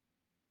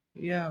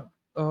 Yeah.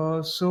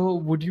 So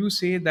would you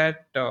say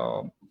that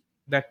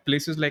that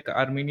places like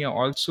Armenia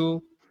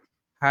also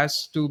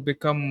has to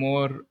become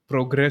more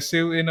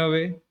progressive in a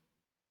way?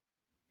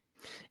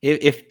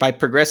 If by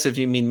progressive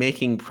you mean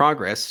making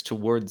progress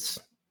towards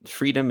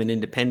freedom and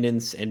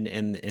independence and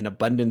an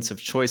abundance of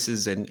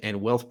choices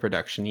and wealth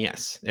production,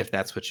 yes, if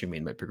that's what you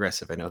mean by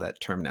progressive. I know that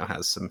term now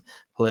has some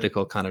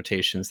political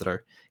connotations that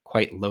are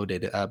quite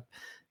loaded.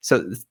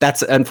 So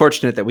that's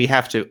unfortunate that we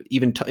have to,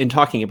 even in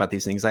talking about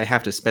these things, I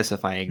have to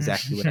specify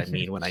exactly what I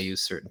mean when I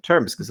use certain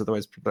terms, because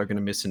otherwise people are going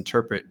to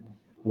misinterpret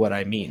what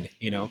I mean.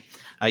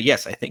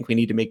 Yes, I think we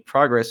need to make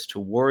progress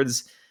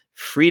towards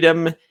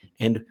freedom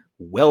and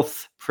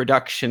wealth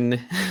production,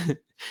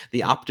 the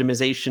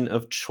optimization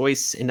of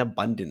choice and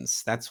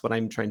abundance. That's what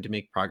I'm trying to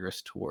make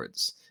progress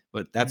towards.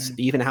 But that's Mm,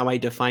 even how I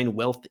define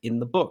wealth in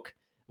the book.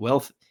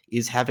 Wealth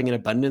is having an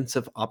abundance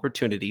of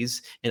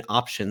opportunities and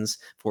options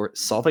for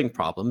solving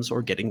problems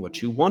or getting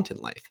what you want in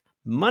life.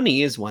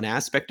 Money is one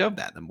aspect of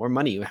that. The more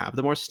money you have,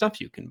 the more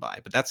stuff you can buy.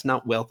 But that's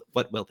not wealth,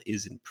 what wealth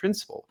is in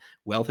principle.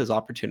 Wealth is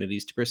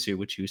opportunities to pursue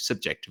what you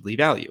subjectively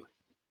value.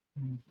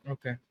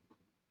 okay.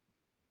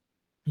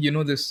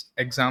 This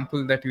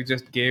example that you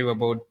just gave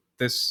about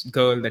this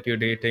girl that you're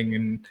dating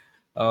in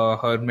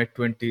her mid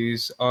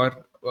 20s,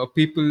 or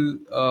people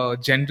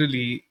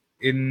generally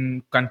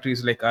in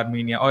countries like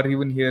Armenia or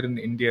even here in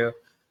India,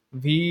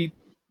 we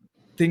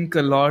think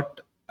a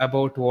lot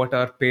about what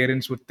our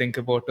parents would think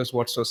about us,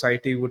 what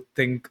society would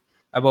think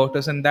about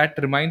us. And that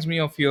reminds me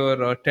of your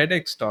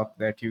TEDx talk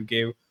that you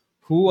gave.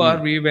 Who are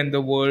Mm. we when the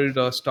world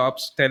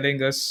stops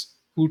telling us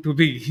who to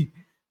be?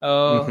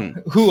 Uh, Hmm.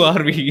 who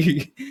are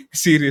we?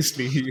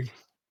 Seriously.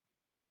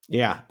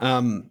 Yeah.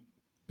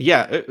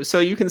 Yeah, so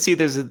you can see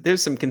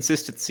there's some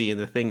consistency in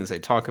the things I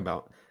talk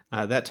about.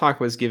 That talk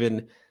was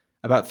given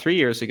about 3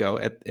 years ago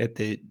at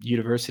the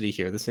university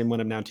here, the same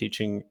one I'm now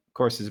teaching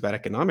courses about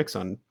economics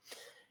on,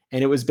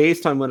 and it was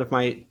based on one of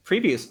my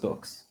previous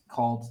books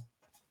called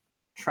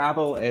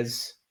 "Travel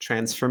as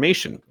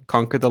Transformation: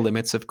 Conquer the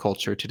Limits of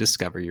Culture to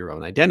Discover Your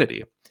Own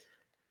Identity."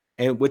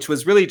 And which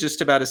was really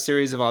just about a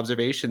series of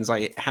observations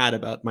I had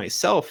about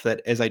myself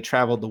that as I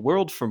traveled the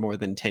world for more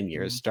than 10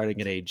 years, Mm, starting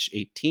at age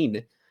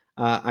 18,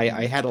 I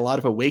mm, had a lot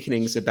of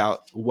awakenings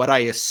about what I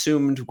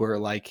assumed were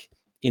like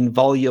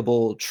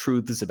inviolable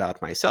truths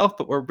about myself,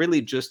 but were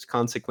really just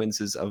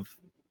consequences of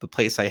the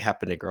place I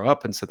happened to grow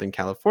up in Southern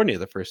California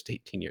the first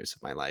 18 years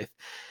of my life.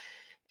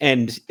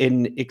 And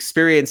in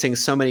experiencing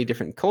so many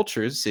different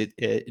cultures, it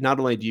not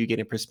only do you gain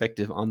a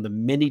perspective on the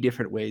many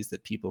different ways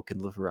that people can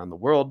live around the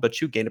world, but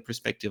you gain a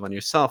perspective on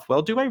yourself.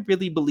 Well, do I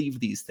really believe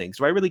these things?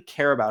 Do I really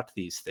care about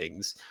these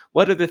things?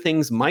 What other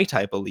things might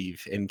I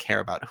believe and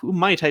care about? Who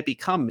might I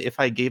become if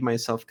I gave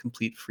myself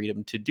complete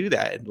freedom to do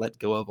that and let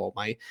go of all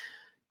my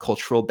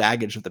cultural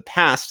baggage of the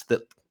past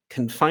that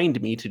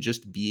confined me to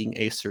just being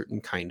a certain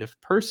kind of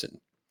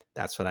person?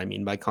 That's what I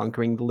mean by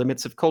conquering the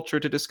limits of culture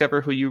to discover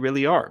who you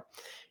really are.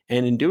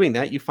 And in doing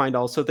that, you find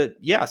also that,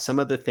 yeah, some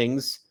of the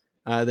things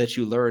that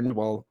you learned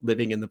while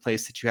living in the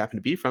place that you happen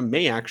to be from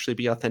may actually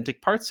be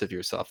authentic parts of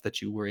yourself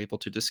that you were able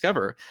to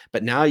discover.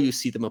 But now you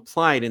see them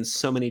applied in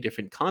so many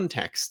different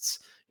contexts.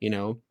 You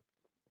know,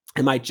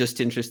 am I just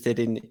interested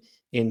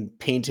in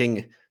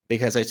painting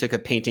because I took a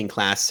painting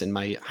class in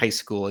my high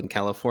school in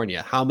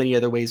California? How many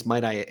other ways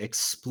might I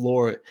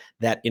explore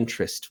that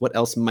interest? What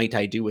else might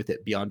I do with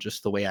it beyond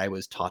just the way I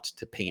was taught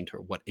to paint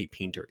or what a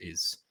painter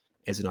is,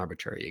 as an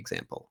arbitrary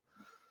example?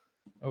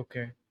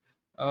 okay.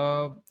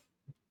 Uh,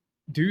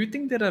 do you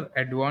think there are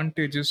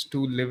advantages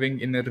to living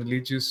in a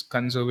religious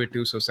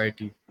conservative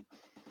society?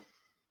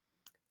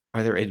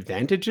 Are there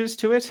advantages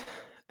to it?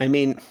 I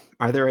mean,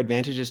 are there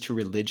advantages to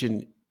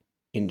religion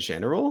in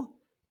general?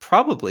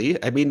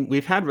 Probably. I mean,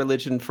 we've had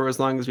religion for as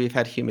long as we've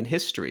had human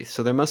history,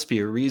 so there must be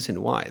a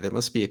reason why. There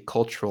must be a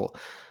cultural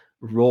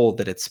role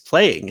that it's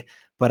playing.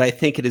 But I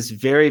think it is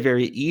very,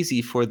 very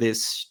easy for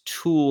this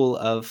tool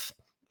of,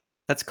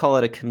 let's call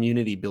it a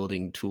community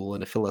building tool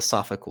and a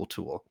philosophical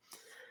tool.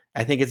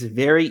 I think it's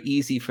very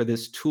easy for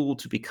this tool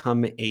to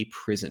become a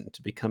prison,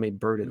 to become a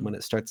burden when Mm,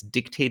 it starts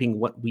dictating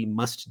what we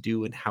must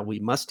do and how we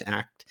must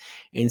act,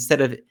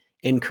 instead of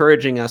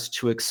encouraging us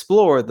to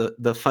explore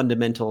the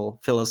fundamental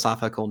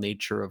philosophical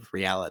nature of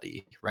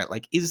reality, right?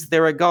 Like, is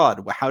there a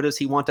God? How does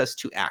he want us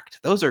to act?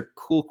 Those are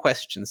cool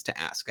questions to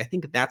ask. I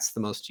think that's the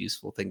most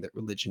useful thing that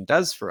religion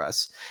does for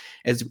us,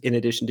 as in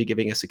addition to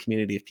giving us a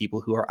community of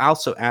people who are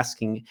also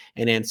asking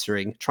and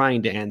answering,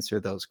 trying to answer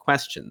those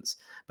questions.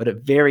 But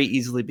it very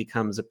easily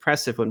becomes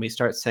oppressive when we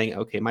start saying,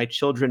 okay, my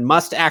children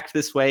must act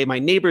this way, my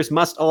neighbors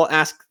must all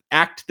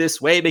act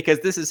this way because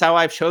this is how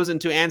I've chosen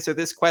to answer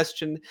this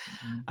question.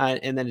 mm,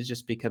 And then it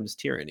just becomes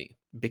tyranny.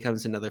 It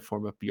becomes another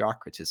form of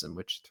bureaucratism,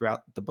 which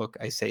throughout the book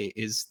I say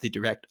is the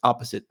direct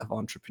opposite of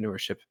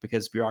entrepreneurship,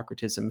 because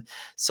bureaucratism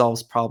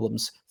solves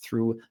problems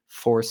through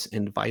force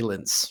and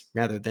violence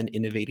rather than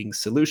innovating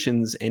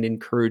solutions and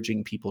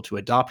encouraging people to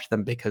adopt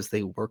them because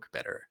they work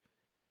better.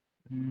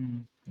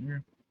 mm, yeah.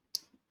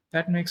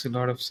 That makes a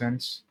lot of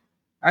sense.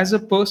 As a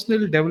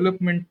personal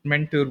development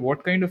mentor,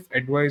 what kind of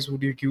advice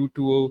would you give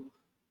to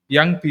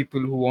young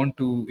people who want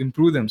to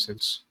improve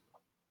themselves?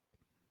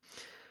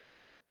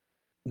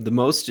 The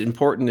most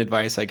important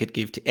advice I could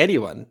give to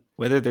anyone,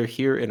 whether they're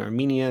here in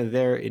Armenia,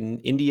 there in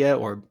India,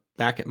 or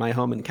back at my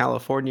home in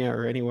California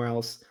or anywhere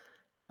else,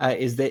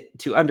 is that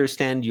to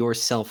understand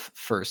yourself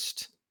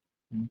first,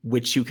 Mm,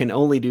 which you can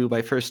only do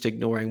by first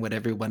ignoring what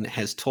everyone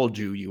has told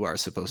you you are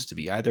supposed to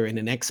be, either in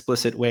an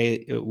explicit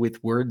way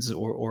with words,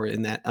 or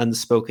in that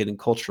unspoken and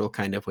cultural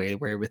kind of way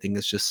where everything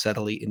is just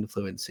subtly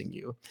influencing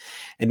you.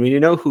 And when you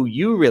know who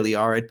you really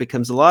are, it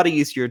becomes a lot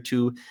easier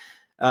to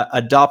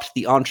adopt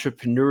the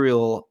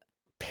entrepreneurial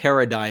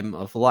paradigm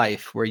of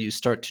life, where you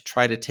start to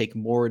try to take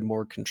more and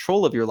more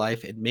control of your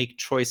life and make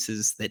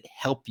choices that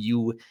help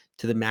you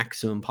to the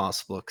maximum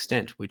possible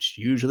extent, which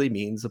usually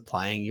means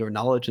applying your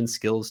knowledge and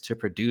skills to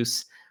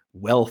produce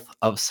wealth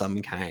of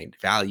some kind,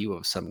 value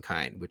of some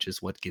kind, which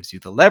is what gives you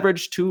the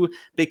leverage to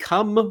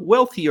become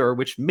wealthier,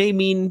 which may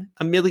mean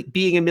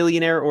being a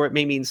millionaire, or it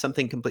may mean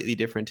something completely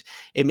different.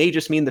 It may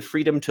just mean the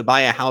freedom to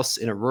buy a house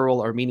in a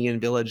rural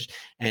Armenian village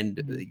and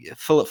mm,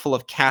 full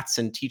of cats,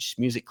 and teach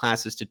music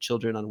classes to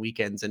children on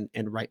weekends, and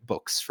write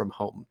books from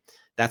home.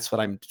 That's what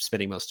I'm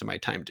spending most of my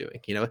time doing.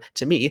 You know,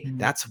 to me, mm,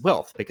 that's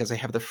wealth because I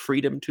have the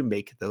freedom to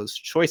make those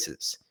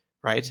choices,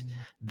 right?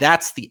 mm,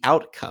 That's the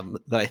outcome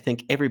that I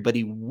think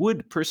everybody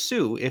would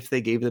pursue if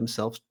they gave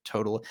themselves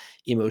total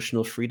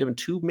emotional freedom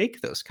to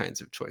make those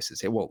kinds of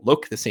choices. It won't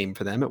look the same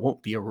for them. It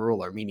won't be a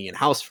rural Armenian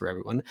house for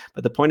everyone.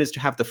 But the point is to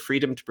have the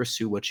freedom to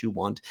pursue what you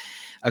want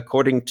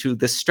according to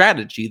the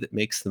strategy that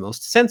makes the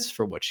most sense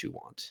for what you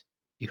want.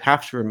 You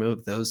have to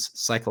remove those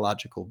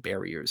psychological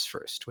barriers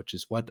first, which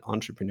is what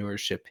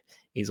entrepreneurship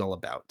is all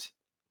about.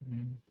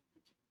 mm.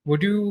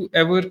 Would you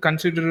ever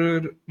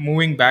consider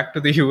moving back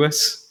to the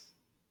US?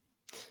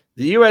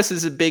 The US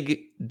is a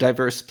big,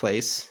 diverse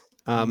place.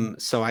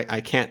 Mm, So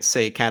I can't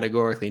say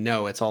categorically,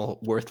 no, it's all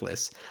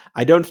worthless.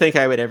 I don't think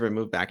I would ever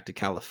move back to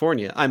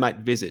California. I might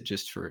visit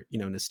just for,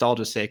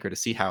 nostalgia's sake or to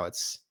see how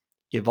it's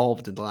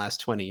evolved in the last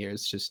 20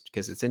 years, just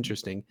because it's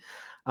interesting.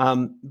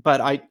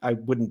 But I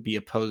wouldn't be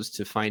opposed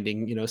to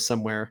finding,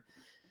 somewhere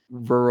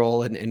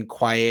rural and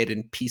quiet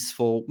and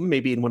peaceful,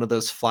 maybe in one of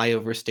those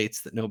flyover states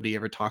that nobody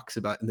ever talks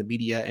about in the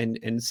media,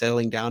 and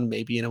settling down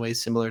maybe in a way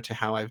similar to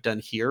how I've done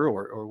here,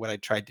 or what I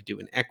tried to do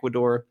in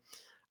Ecuador.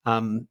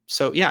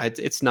 So yeah,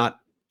 it's not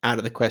out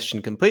of the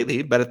question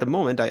completely, but at the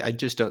moment, I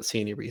just don't see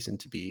any reason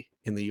to be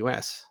in the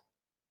US.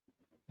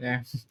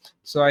 yeah.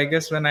 So I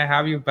guess when I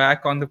have you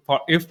back on the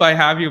if I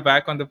have you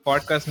back on the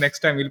podcast next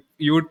time,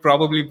 you would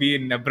probably be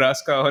in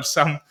Nebraska or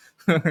some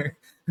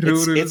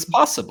rural. It's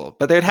possible,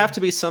 but there'd have to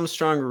be some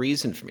strong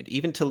reason for me to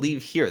even to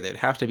leave here. There'd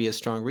have to be a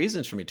strong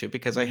reason for me to,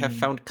 because I have Mm,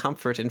 found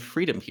comfort and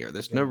freedom here.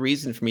 There's no yeah.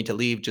 reason for me to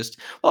leave just,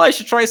 well, I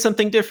should try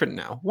something different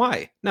now.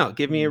 Why? No,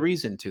 give me a Mm,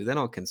 reason to, then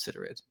I'll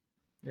consider it.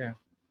 yeah.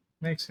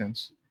 Makes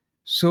sense.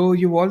 So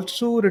you've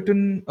also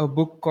written a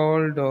book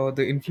called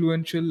The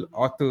Influential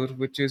Author,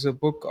 which is a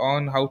book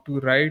on how to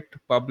write,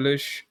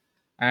 publish,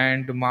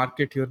 and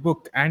market your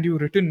book. And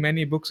you've written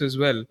many books as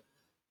well.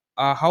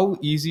 How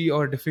easy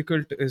or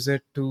difficult is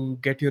it to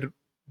get your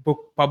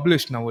book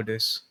published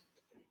nowadays?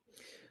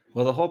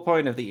 Well, the whole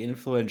point of the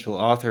influential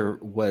author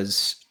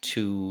was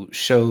to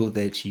show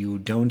that you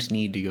don't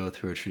need to go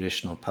through a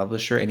traditional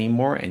publisher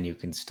anymore, and you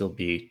can still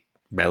be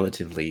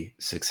relatively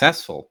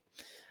successful,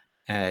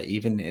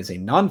 even as a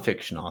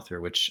nonfiction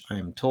author, which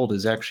I'm told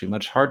is actually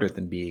much harder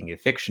than being a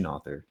fiction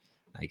author.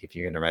 Like if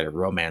you're going to write a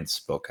romance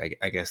book,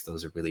 I guess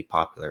those are really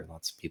popular.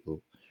 Lots of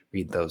people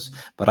read those.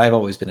 But I've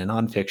always been a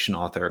nonfiction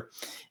author.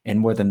 And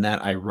more than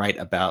that, I write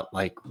about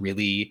like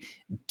really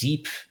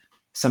deep,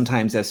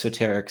 sometimes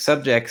esoteric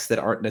subjects that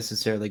aren't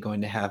necessarily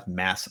going to have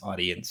mass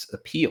audience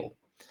appeal.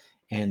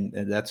 And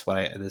that's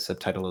why the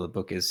subtitle of the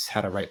book is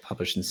How to Write,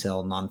 Publish, and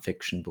Sell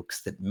Nonfiction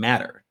Books That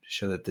Matter, to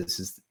show that this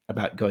is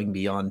about going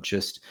beyond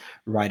just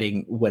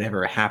writing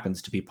whatever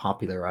happens to be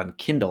popular on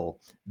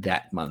Kindle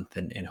that month,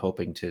 and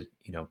hoping to,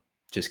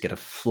 just get a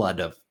flood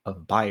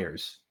of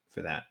buyers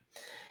for that.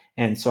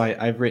 And so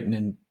I've written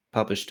and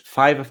published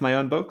 5 of my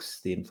own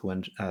books. The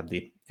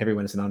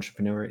Everyone is an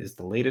Entrepreneur is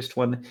the latest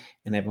one,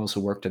 and I've also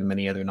worked on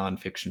many other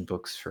nonfiction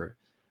books for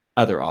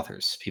other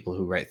authors, people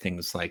who write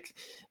things like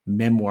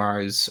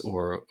memoirs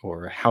or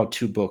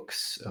how-to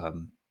books,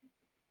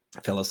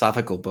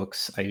 philosophical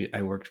books.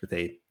 I worked with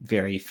a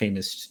very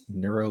famous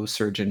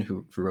neurosurgeon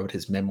who wrote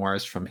his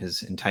memoirs from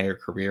his entire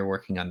career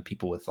working on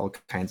people with all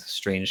kinds of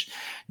strange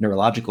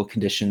neurological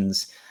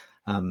conditions,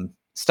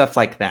 stuff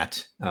like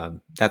that.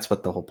 That's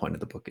what the whole point of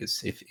the book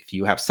is. If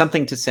you have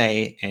something to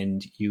say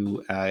and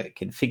you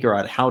can figure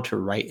out how to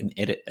write and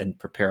edit and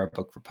prepare a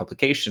book for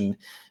publication,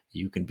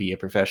 you can be a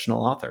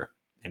professional author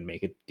and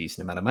make a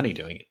decent amount of money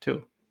doing it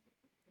too.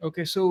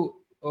 Okay, so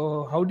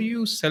how do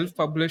you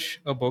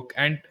self-publish a book,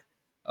 and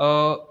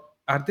uh,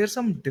 are there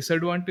some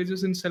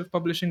disadvantages in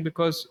self-publishing?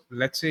 Because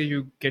let's say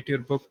you get your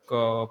book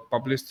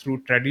published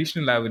through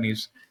traditional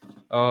avenues.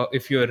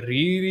 If you're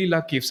really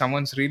lucky, if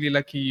someone's really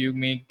lucky, you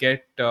may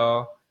get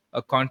a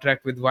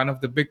contract with one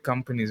of the big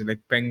companies like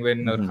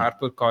Penguin or Mhm.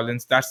 Harper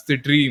Collins. That's the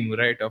dream,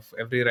 right, of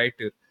every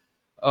writer.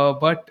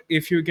 But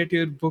if you get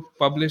your book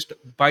published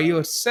by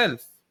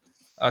yourself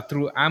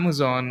through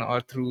Amazon or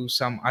through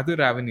some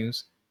other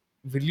avenues,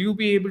 will you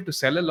be able to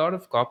sell a lot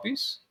of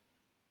copies?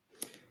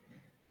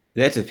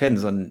 That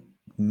depends on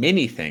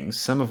many things,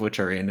 some of which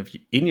are in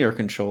your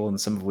control and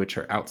some of which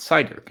are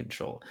outside your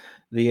control.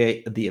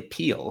 The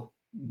appeal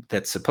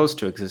that's supposed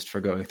to exist for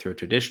going through a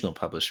traditional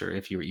publisher,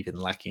 if you're even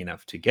lucky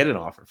enough to get an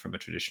offer from a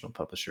traditional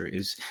publisher,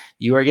 is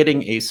you are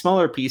getting a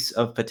smaller piece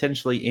of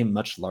potentially a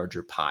much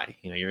larger pie.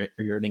 You're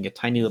earning a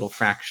tiny little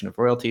fraction of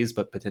royalties,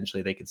 but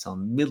potentially they could sell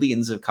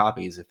millions of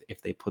copies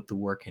if they put the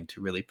work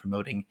into really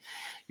promoting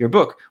your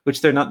book,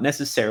 which they're not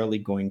necessarily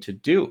going to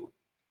do.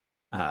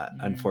 Mm,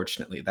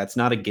 Unfortunately, that's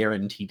not a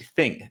guaranteed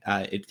thing.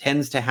 It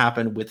tends to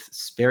happen with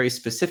very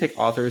specific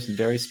authors and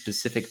very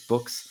specific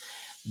books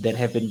that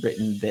have been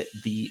written that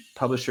the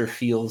publisher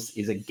feels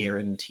is a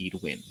guaranteed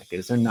win,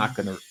 because they're not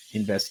going to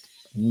invest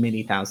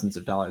many thousands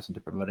of dollars into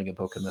promoting a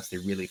book unless they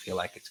really feel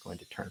like it's going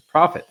to turn a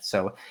profit.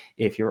 So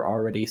if you're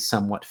already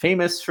somewhat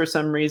famous for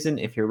some reason,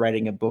 if you're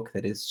writing a book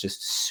that is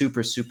just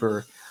super,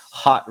 super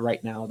hot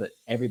right now that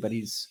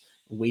everybody's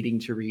waiting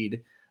to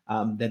read,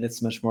 then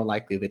it's much more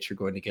likely that you're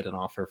going to get an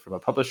offer from a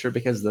publisher,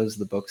 because those are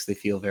the books they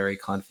feel very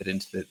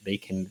confident that they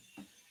can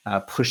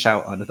push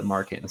out onto the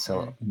market and mm,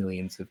 sell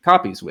millions of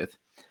copies with.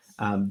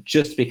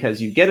 Just because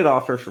you get an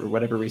offer for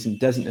whatever reason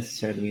doesn't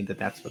necessarily mean that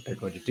that's what they're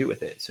going to do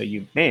with it. So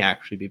you may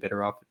actually be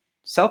better off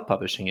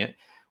self-publishing it,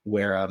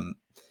 where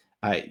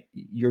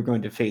you're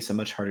going to face a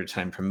much harder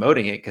time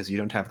promoting it because you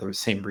don't have the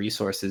same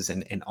resources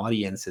and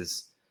audience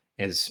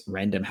as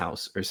Random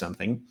House or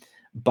something.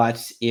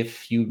 But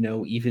if you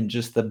know even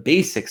just the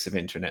basics of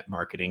internet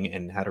marketing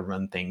and how to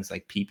run things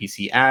like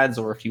PPC ads,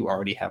 or if you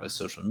already have a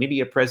social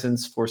media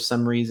presence for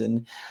some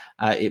reason,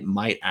 it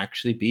might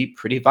actually be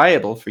pretty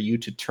viable for you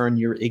to turn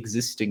your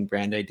existing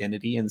brand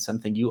identity and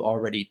something you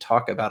already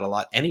talk about a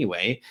lot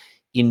anyway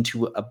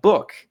into a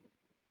book.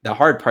 The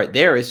hard part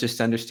there is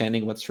just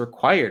understanding what's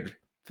required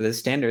for the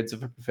standards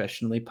of a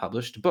professionally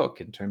published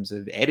book in terms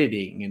of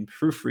editing and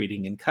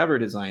proofreading and cover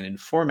design and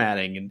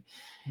formatting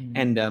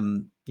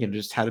and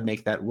just how to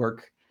make that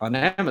work on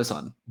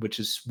Amazon, which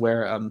is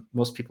where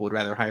most people would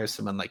rather hire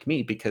someone like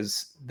me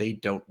because they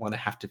don't want to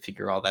have to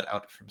figure all that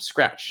out from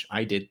scratch.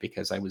 I did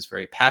because I was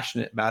very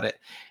passionate about it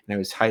and I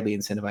was highly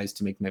incentivized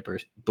to make my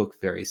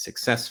book very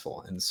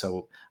successful. And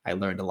so I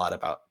learned a lot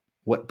about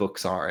what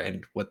books are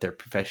and what their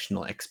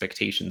professional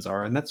expectations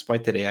are. And that's why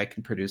today I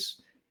can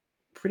produce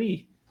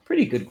pretty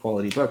good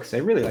quality books. I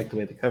really like the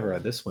way the cover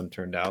on this one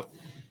turned out.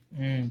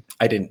 Mm.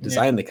 I didn't Yeah.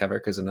 design the cover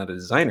because I'm not a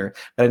designer,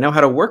 but I know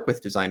how to work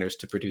with designers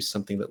to produce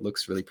something that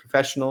looks really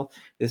professional.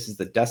 This is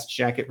the dust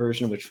jacket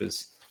version, which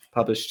was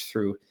published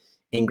through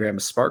Ingram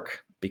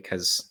Spark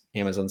because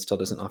Amazon still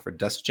doesn't offer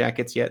dust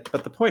jackets yet.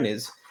 But the point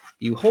is,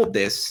 you hold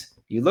this,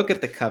 you look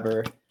at the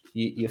cover,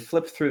 you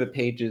flip through the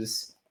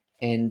pages,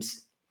 and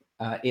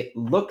it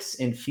looks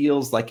and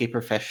feels like a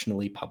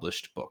professionally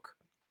published book.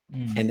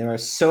 And there are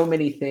so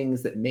many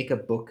things that make a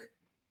book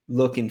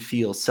look and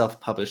feel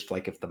self-published,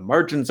 like if the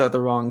margins are the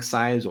wrong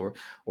size, or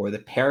the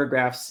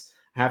paragraphs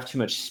have too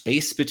much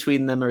space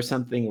between them or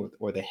something,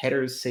 or the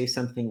headers say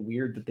something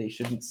weird that they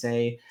shouldn't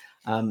say.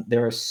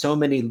 There are so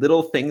many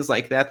little things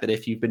like that that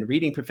if you've been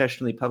reading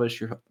professionally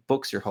published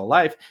books your whole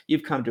life,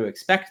 you've come to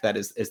expect that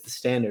as the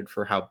standard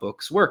for how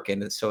books work.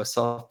 And so a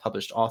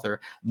self-published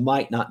author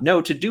might not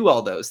know to do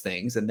all those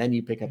things. And then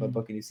you pick up a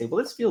book and you say,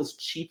 well, this feels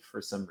cheap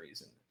for some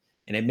reason.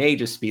 And it may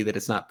just be that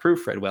it's not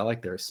proofread well,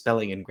 like there are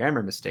spelling and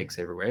grammar mistakes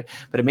everywhere,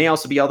 but it may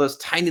also be all those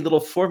tiny little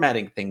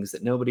formatting things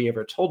that nobody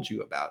ever told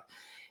you about.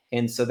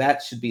 And so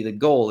that should be the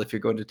goal if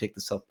you're going to take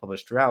the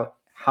self-published route.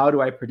 How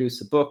do I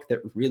produce a book that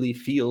really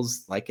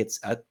feels like it's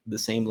at the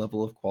same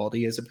level of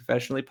quality as a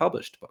professionally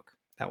published book?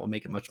 That will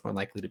make it much more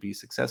likely to be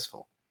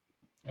successful.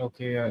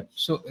 Okay. Yeah.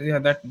 So yeah,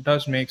 that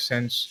does make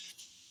sense.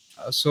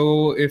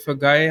 So if a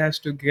guy has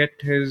to get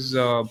his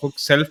book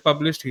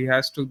self-published, he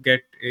has to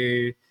get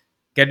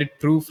it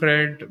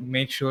proofread,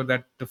 make sure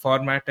that the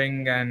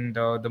formatting and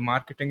the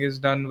marketing is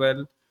done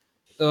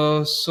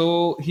well.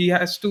 So he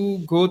has to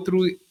go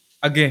through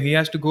again. He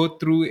has to go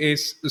through a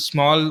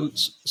small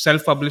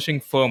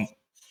self-publishing firm.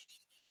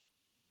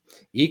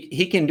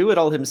 He can do it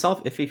all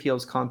himself if he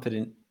feels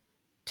confident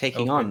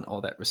taking Okay. on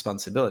all that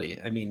responsibility.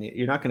 I mean,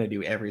 you're not going to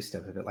do every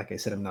step of it. Like I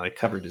said, I'm not a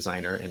cover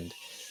designer and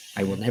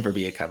I will never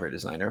be a cover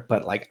designer,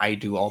 but like I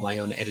do all my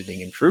own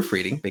editing and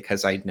proofreading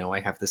because I know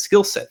I have the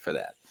skill set for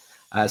that.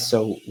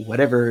 So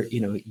whatever,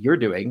 you're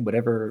doing,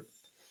 whatever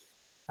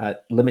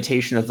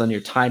limitations on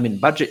your time and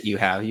budget you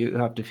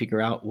have to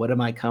figure out, what am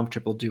I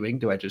comfortable doing?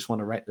 Do I just want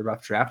to write the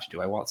rough draft?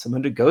 Do I want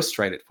someone to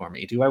ghostwrite it for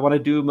me? Do I want to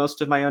do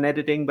most of my own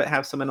editing but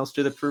have someone else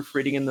do the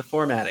proofreading and the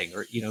formatting?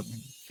 Or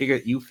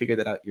figure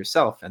that out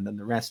yourself, and then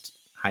the rest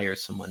hire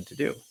someone to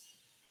do.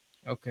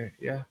 Okay.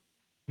 Yeah.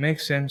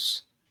 Makes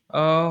sense.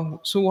 So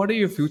what are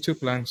your future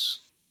plans?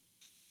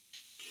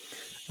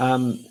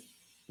 Um,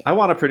 I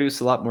want to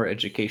produce a lot more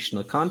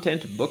educational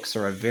content. Books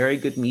are a very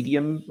good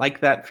medium like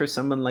that for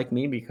someone like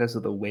me because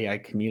of the way I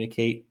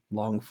communicate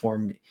long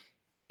form,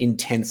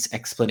 intense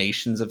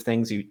explanations of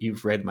things.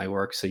 You've read my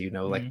work, so you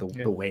know like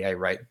Yeah. the way I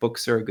write.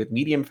 Books are a good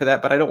medium for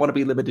that, but I don't want to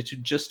be limited to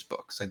just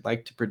books. I'd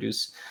like to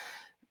produce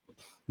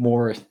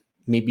more,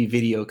 maybe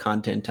video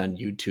content on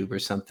YouTube or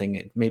something,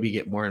 and maybe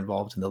get more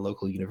involved in the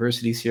local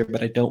universities here,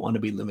 but I don't want to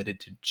be limited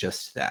to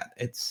just that.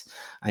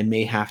 I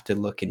may have to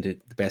look into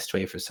the best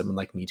way for someone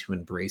like me to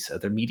embrace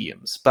other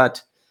mediums.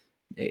 But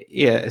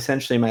yeah,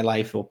 essentially my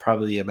life will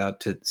probably be about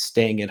to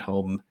staying at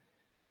home,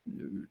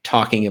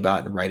 talking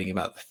about and writing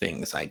about the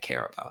things I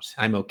care about.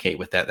 I'm okay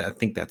with that. I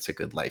think that's a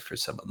good life for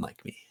someone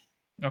like me.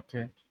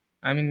 Okay.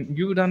 I mean,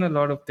 you've done a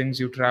lot of things.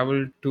 You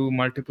traveled to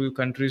multiple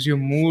countries. You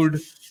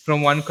moved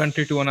from one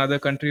country to another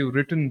country. You've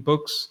written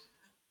books.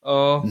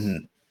 Uh,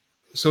 Mhm.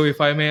 so, if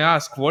I may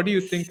ask, what do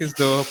you think is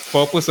the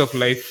purpose of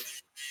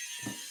life?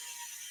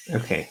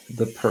 Okay,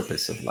 the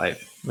purpose of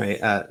life, right?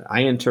 I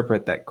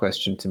interpret that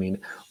question to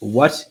mean,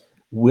 what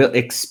will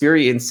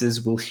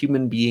experiences will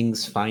human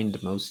beings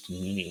find most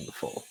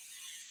meaningful?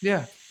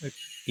 Yeah.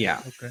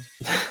 Yeah. Okay.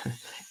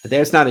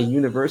 There's not a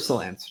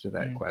universal answer to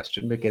that Mm,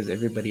 question because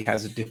everybody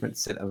has a different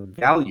set of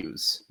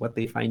values, what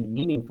they find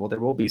meaningful. There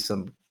will be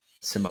some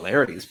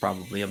similarities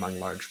probably among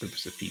large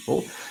groups of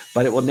people,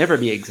 but it will never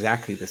be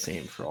exactly the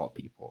same for all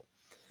people.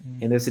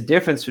 mm, And there's a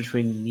difference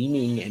between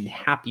meaning and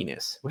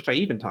happiness, which I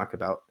even talk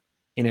about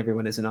in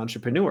Everyone is an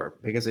Entrepreneur,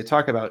 because I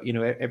talk about,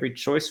 every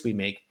choice we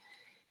make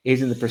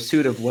is in the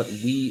pursuit of what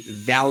we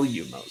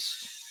value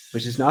most.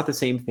 which is not the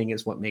same thing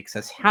as what makes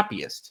us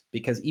happiest.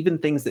 Because even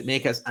things that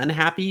make us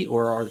unhappy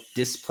or are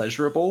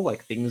displeasurable,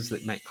 like things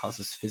that might cause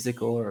us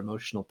physical or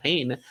emotional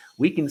pain,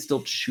 we can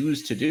still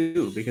choose to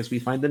do because we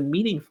find them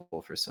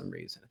meaningful for some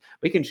reason.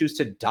 We can choose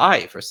to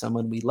die for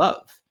someone we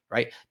love,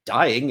 right?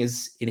 Dying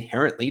is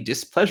inherently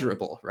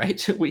displeasurable,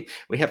 right? We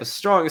have a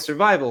strong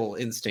survival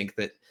instinct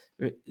that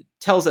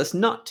tells us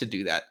not to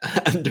do that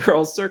under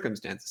all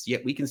circumstances.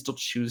 Yet we can still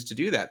choose to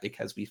do that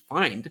because we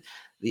find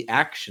the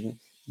action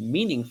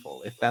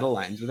meaningful if that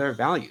aligns with our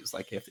values.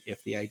 Like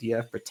if the idea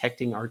of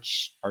protecting our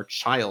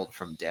child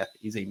from death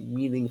is a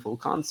meaningful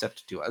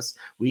concept to us,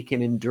 we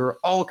can endure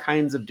all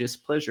kinds of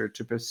displeasure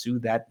to pursue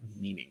that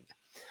meaning.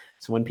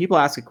 So when people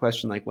ask a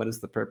question like, what is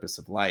the purpose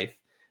of life?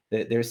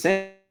 They're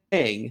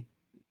saying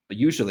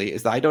usually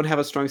is that I don't have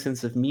a strong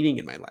sense of meaning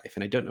in my life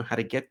and I don't know how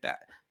to get that.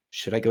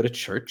 Should I go to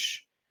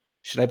church?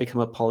 Should I become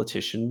a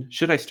politician?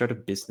 Should I start a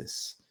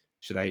business?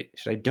 Should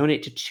I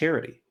donate to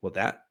charity? Will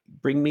that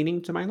bring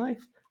meaning to my life?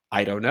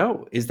 I don't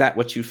know. Is that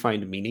what you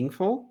find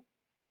meaningful?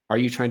 Are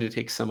you trying to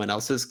take someone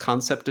else's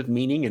concept of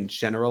meaning and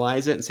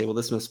generalize it and say, well,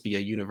 this must be a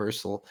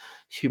universal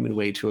human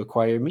way to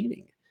acquire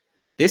meaning?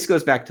 This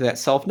goes back to that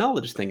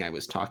self-knowledge thing I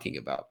was talking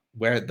about,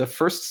 where the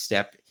first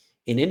step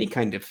in any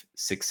kind of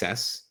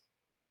success,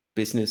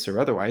 business or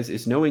otherwise,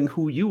 is knowing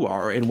who you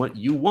are and what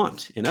you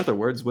want. In other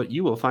words, what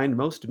you will find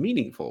most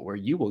meaningful, where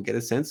you will get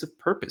a sense of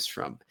purpose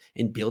from,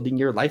 and building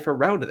your life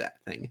around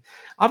that thing.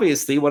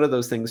 Obviously, one of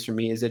those things for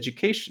me is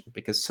education,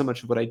 because so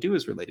much of what I do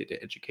is related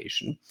to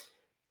education.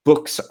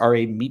 Books are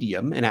a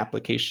medium, an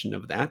application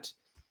of that.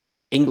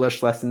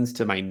 English lessons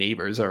to my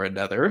neighbors are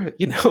another,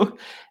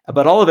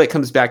 but all of it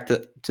comes back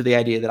to the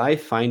idea that I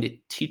find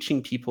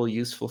teaching people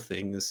useful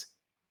things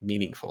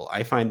meaningful.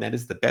 I find that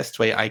is the best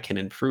way I can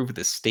improve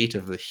the state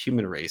of the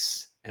human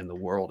race and the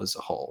world as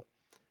a whole.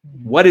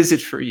 Mhm. What is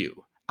it for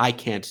you? I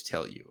can't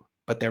tell you,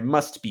 but there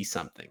must be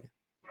something.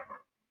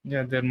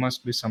 Yeah, there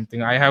must be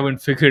something I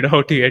haven't figured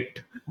out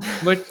yet.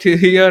 But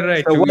you're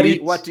right. So To what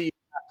each. do you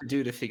have to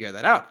do to figure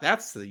that out?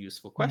 That's the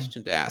useful Mm,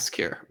 question to ask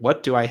here.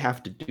 What do I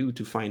have to do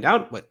to find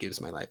out what gives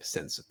my life a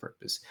sense of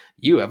purpose?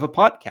 You have a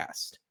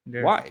podcast.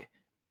 yeah. Why?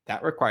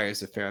 That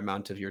requires a fair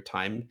amount of your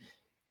time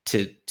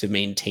to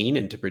maintain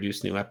and to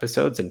produce new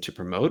episodes and to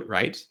promote,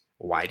 right?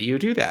 Why do you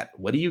do that?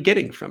 What are you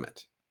getting from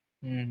it?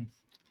 Mm.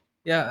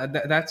 Yeah,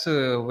 that's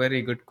a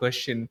very good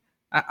question.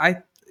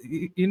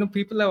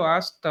 People have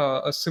asked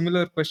a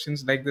similar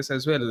questions like this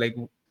as well. Like,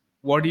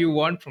 what do you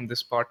want from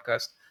this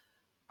podcast?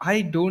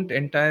 I don't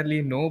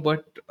entirely know,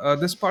 but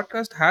this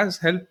podcast has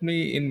helped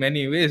me in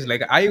many ways.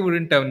 Like, I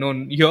wouldn't have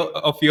known your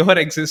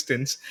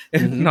existence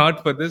if Mm-hmm.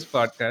 not for this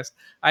podcast.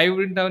 I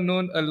wouldn't have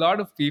known a lot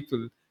of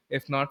people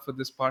if not for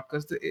this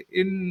podcast.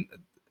 In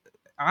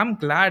I'm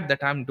glad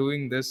that I'm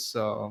doing this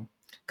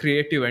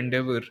creative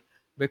endeavor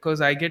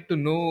because I get to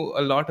know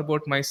a lot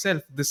about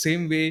myself the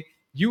same way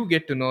you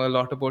get to know a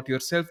lot about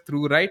yourself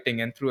through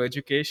writing and through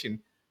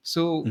education.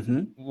 So,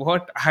 Mm-hmm.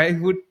 what I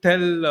would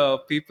tell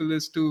people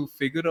is to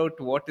figure out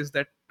what is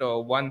that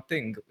one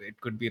thing. It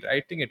could be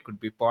writing, it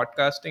could be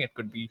podcasting, it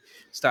could be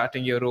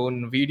starting your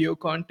own video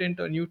content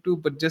on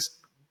YouTube, but just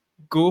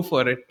go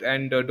for it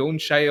and don't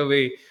shy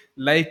away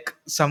like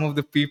some of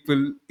the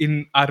people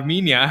in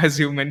Armenia, as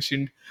you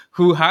mentioned,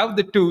 who have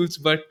the tools,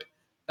 but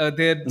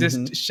they're Mm-hmm.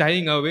 just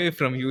shying away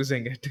from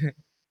using it.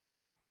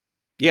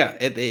 Yeah,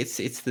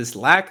 it's this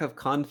lack of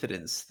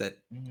confidence that,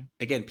 Mhm.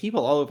 again,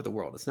 people all over the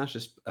world. It's not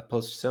just a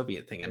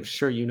post-Soviet thing. I'm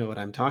sure you know what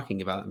I'm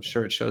talking about. I'm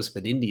sure it shows up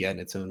in India in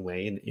its own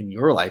way, and in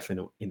your life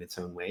in its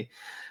own way.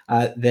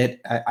 That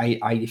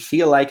I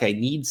feel like I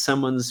need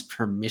someone's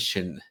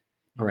permission,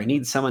 or I Mhm.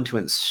 need someone to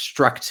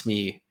instruct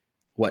me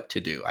what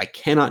to do. I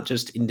cannot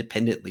just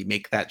independently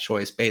make that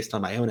choice based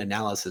on my own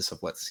analysis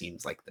of what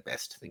seems like the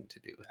best thing to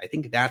do. I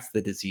think that's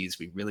the disease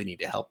we really need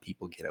to help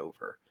people get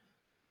over.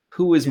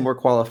 Who is Yeah. more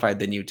qualified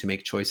than you to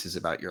make choices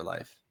about your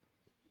life?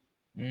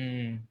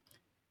 Mm.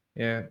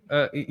 Yeah,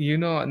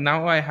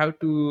 now I have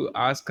to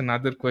ask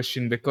another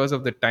question because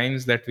of the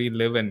times that we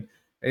live in.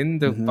 In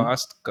the Mm-hmm.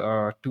 past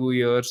 2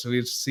 years,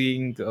 we're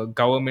seeing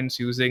governments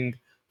using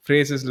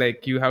phrases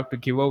like "you have to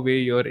give away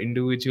your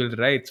individual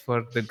rights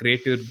for the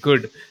greater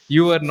good."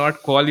 You are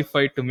not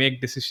qualified to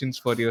make decisions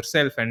for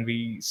yourself, and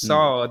we Mm.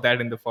 saw that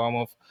in the form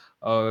of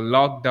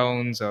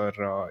lockdowns or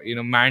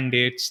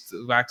mandates,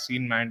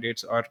 vaccine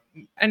mandates, or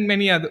and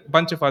many other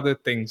bunch of other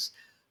things.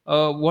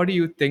 What do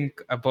you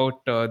think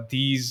about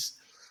these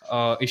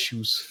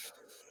issues?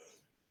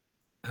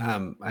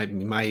 I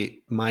mean,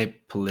 my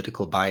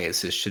political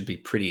biases should be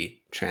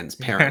pretty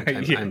transparent.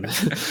 I'm Yeah.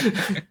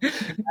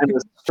 I'm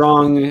a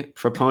strong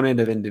proponent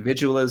of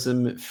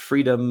individualism,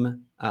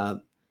 freedom,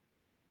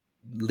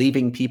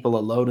 leaving people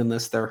alone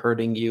unless they're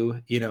hurting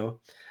you.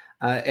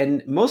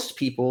 And most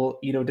people,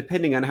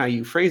 depending on how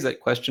you phrase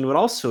that question, would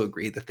also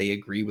agree that they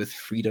agree with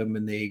freedom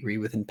and they agree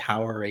with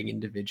empowering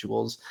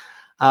individuals.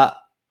 Uh,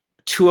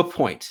 to a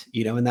point,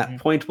 and that Mhm.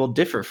 point will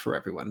differ for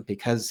everyone,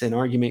 because an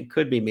argument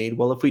could be made,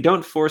 well, if we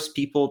don't force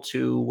people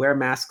to wear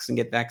masks and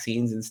get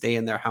vaccines and stay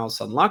in their house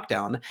on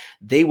lockdown,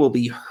 they will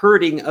be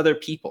hurting other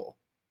people,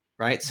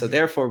 right? So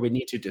therefore, we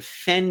need to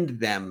defend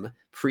them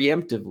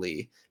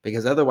preemptively,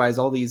 because otherwise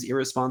all these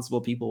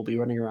irresponsible people will be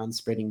running around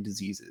spreading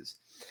diseases.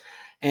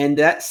 And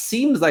that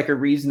seems like a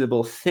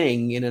reasonable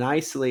thing in an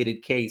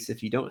isolated case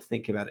if you don't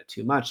think about it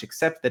too much,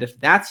 except that if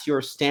that's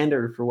your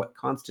standard for what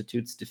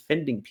constitutes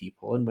defending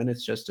people and when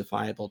it's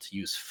justifiable to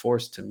use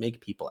force to make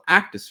people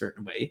act a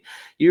certain way,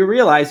 you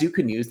realize you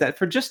can use that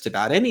for just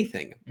about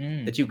anything.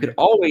 That you could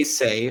always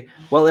say,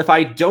 well, if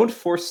I don't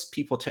force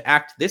people to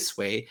act this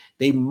way,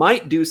 they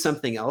might do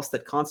something else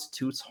that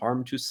constitutes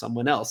harm to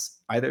someone else,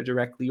 either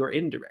directly or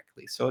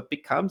indirectly. So it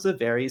becomes a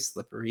very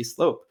slippery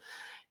slope.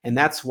 And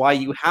that's why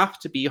you have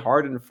to be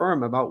hard and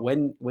firm about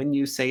when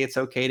you say it's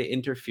okay to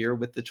interfere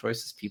with the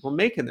choices people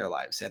make in their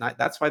lives. And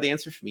that's why the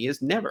answer for me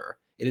is never.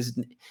 It is,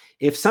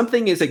 if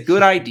something is a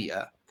good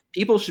idea,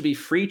 people should be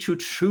free to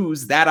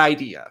choose that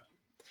idea.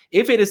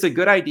 If it is a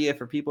good idea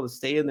for people to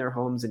stay in their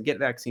homes and get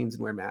vaccines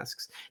and wear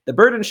masks, the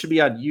burden should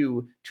be on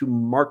you to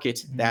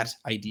market that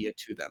idea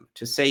to them,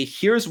 to say,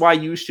 here's why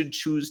you should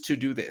choose to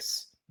do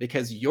this,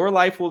 because your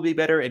life will be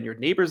better and your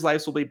neighbors'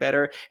 lives will be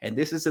better. And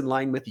this is in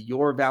line with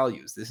your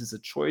values. This is a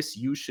choice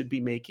you should be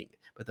making.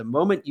 But the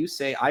moment you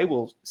say, I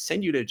will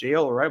send you to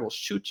jail or I will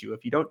shoot you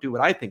if you don't do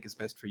what I think is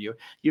best for you,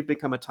 you've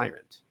become a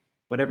tyrant,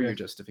 whatever your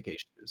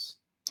justification is.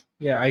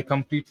 Yeah, I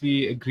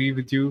completely agree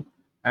with you.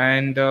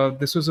 And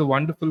this was a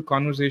wonderful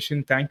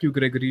conversation. Thank you,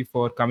 Gregory,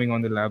 for coming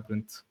on the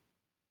Labyrinth.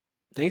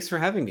 Thanks for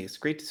having me. It's a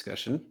great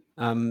discussion.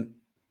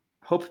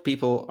 Hope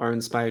people are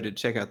inspired to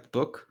check out the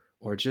book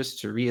or just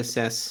to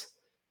reassess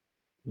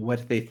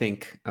what they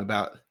think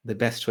about the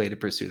best way to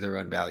pursue their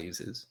own values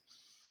is.